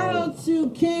 Shout out to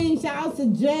King, shout out to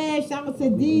Jazz, shout out to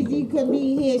DZ could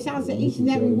be here. Shout out to each and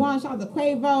every one. Shout out to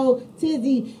Quavo,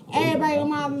 Tizzy, everybody on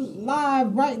my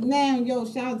live right now. Yo,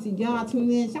 shout out to y'all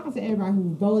tuning in. Shout out to everybody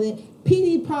who voted.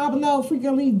 Petey Pablo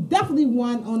frequently definitely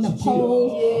won on the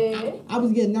polls. Yeah. I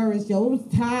was getting nervous, yo. It was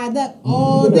tied up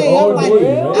all day. I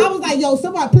was like, yo,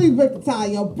 somebody please break the tie,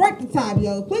 yo. Break the tie,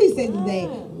 yo. Please say the day.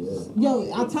 Yo,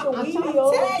 I tried to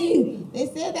tell you. They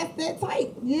said that's that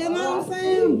tight. You know what I'm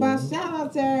saying? But shout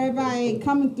out to everybody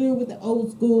coming through with the old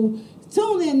school.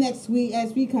 Tune in next week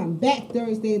as we come back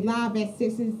Thursday live at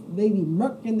 6. Lady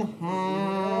Merc in the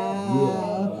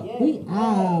house. We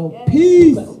out.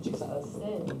 Peace.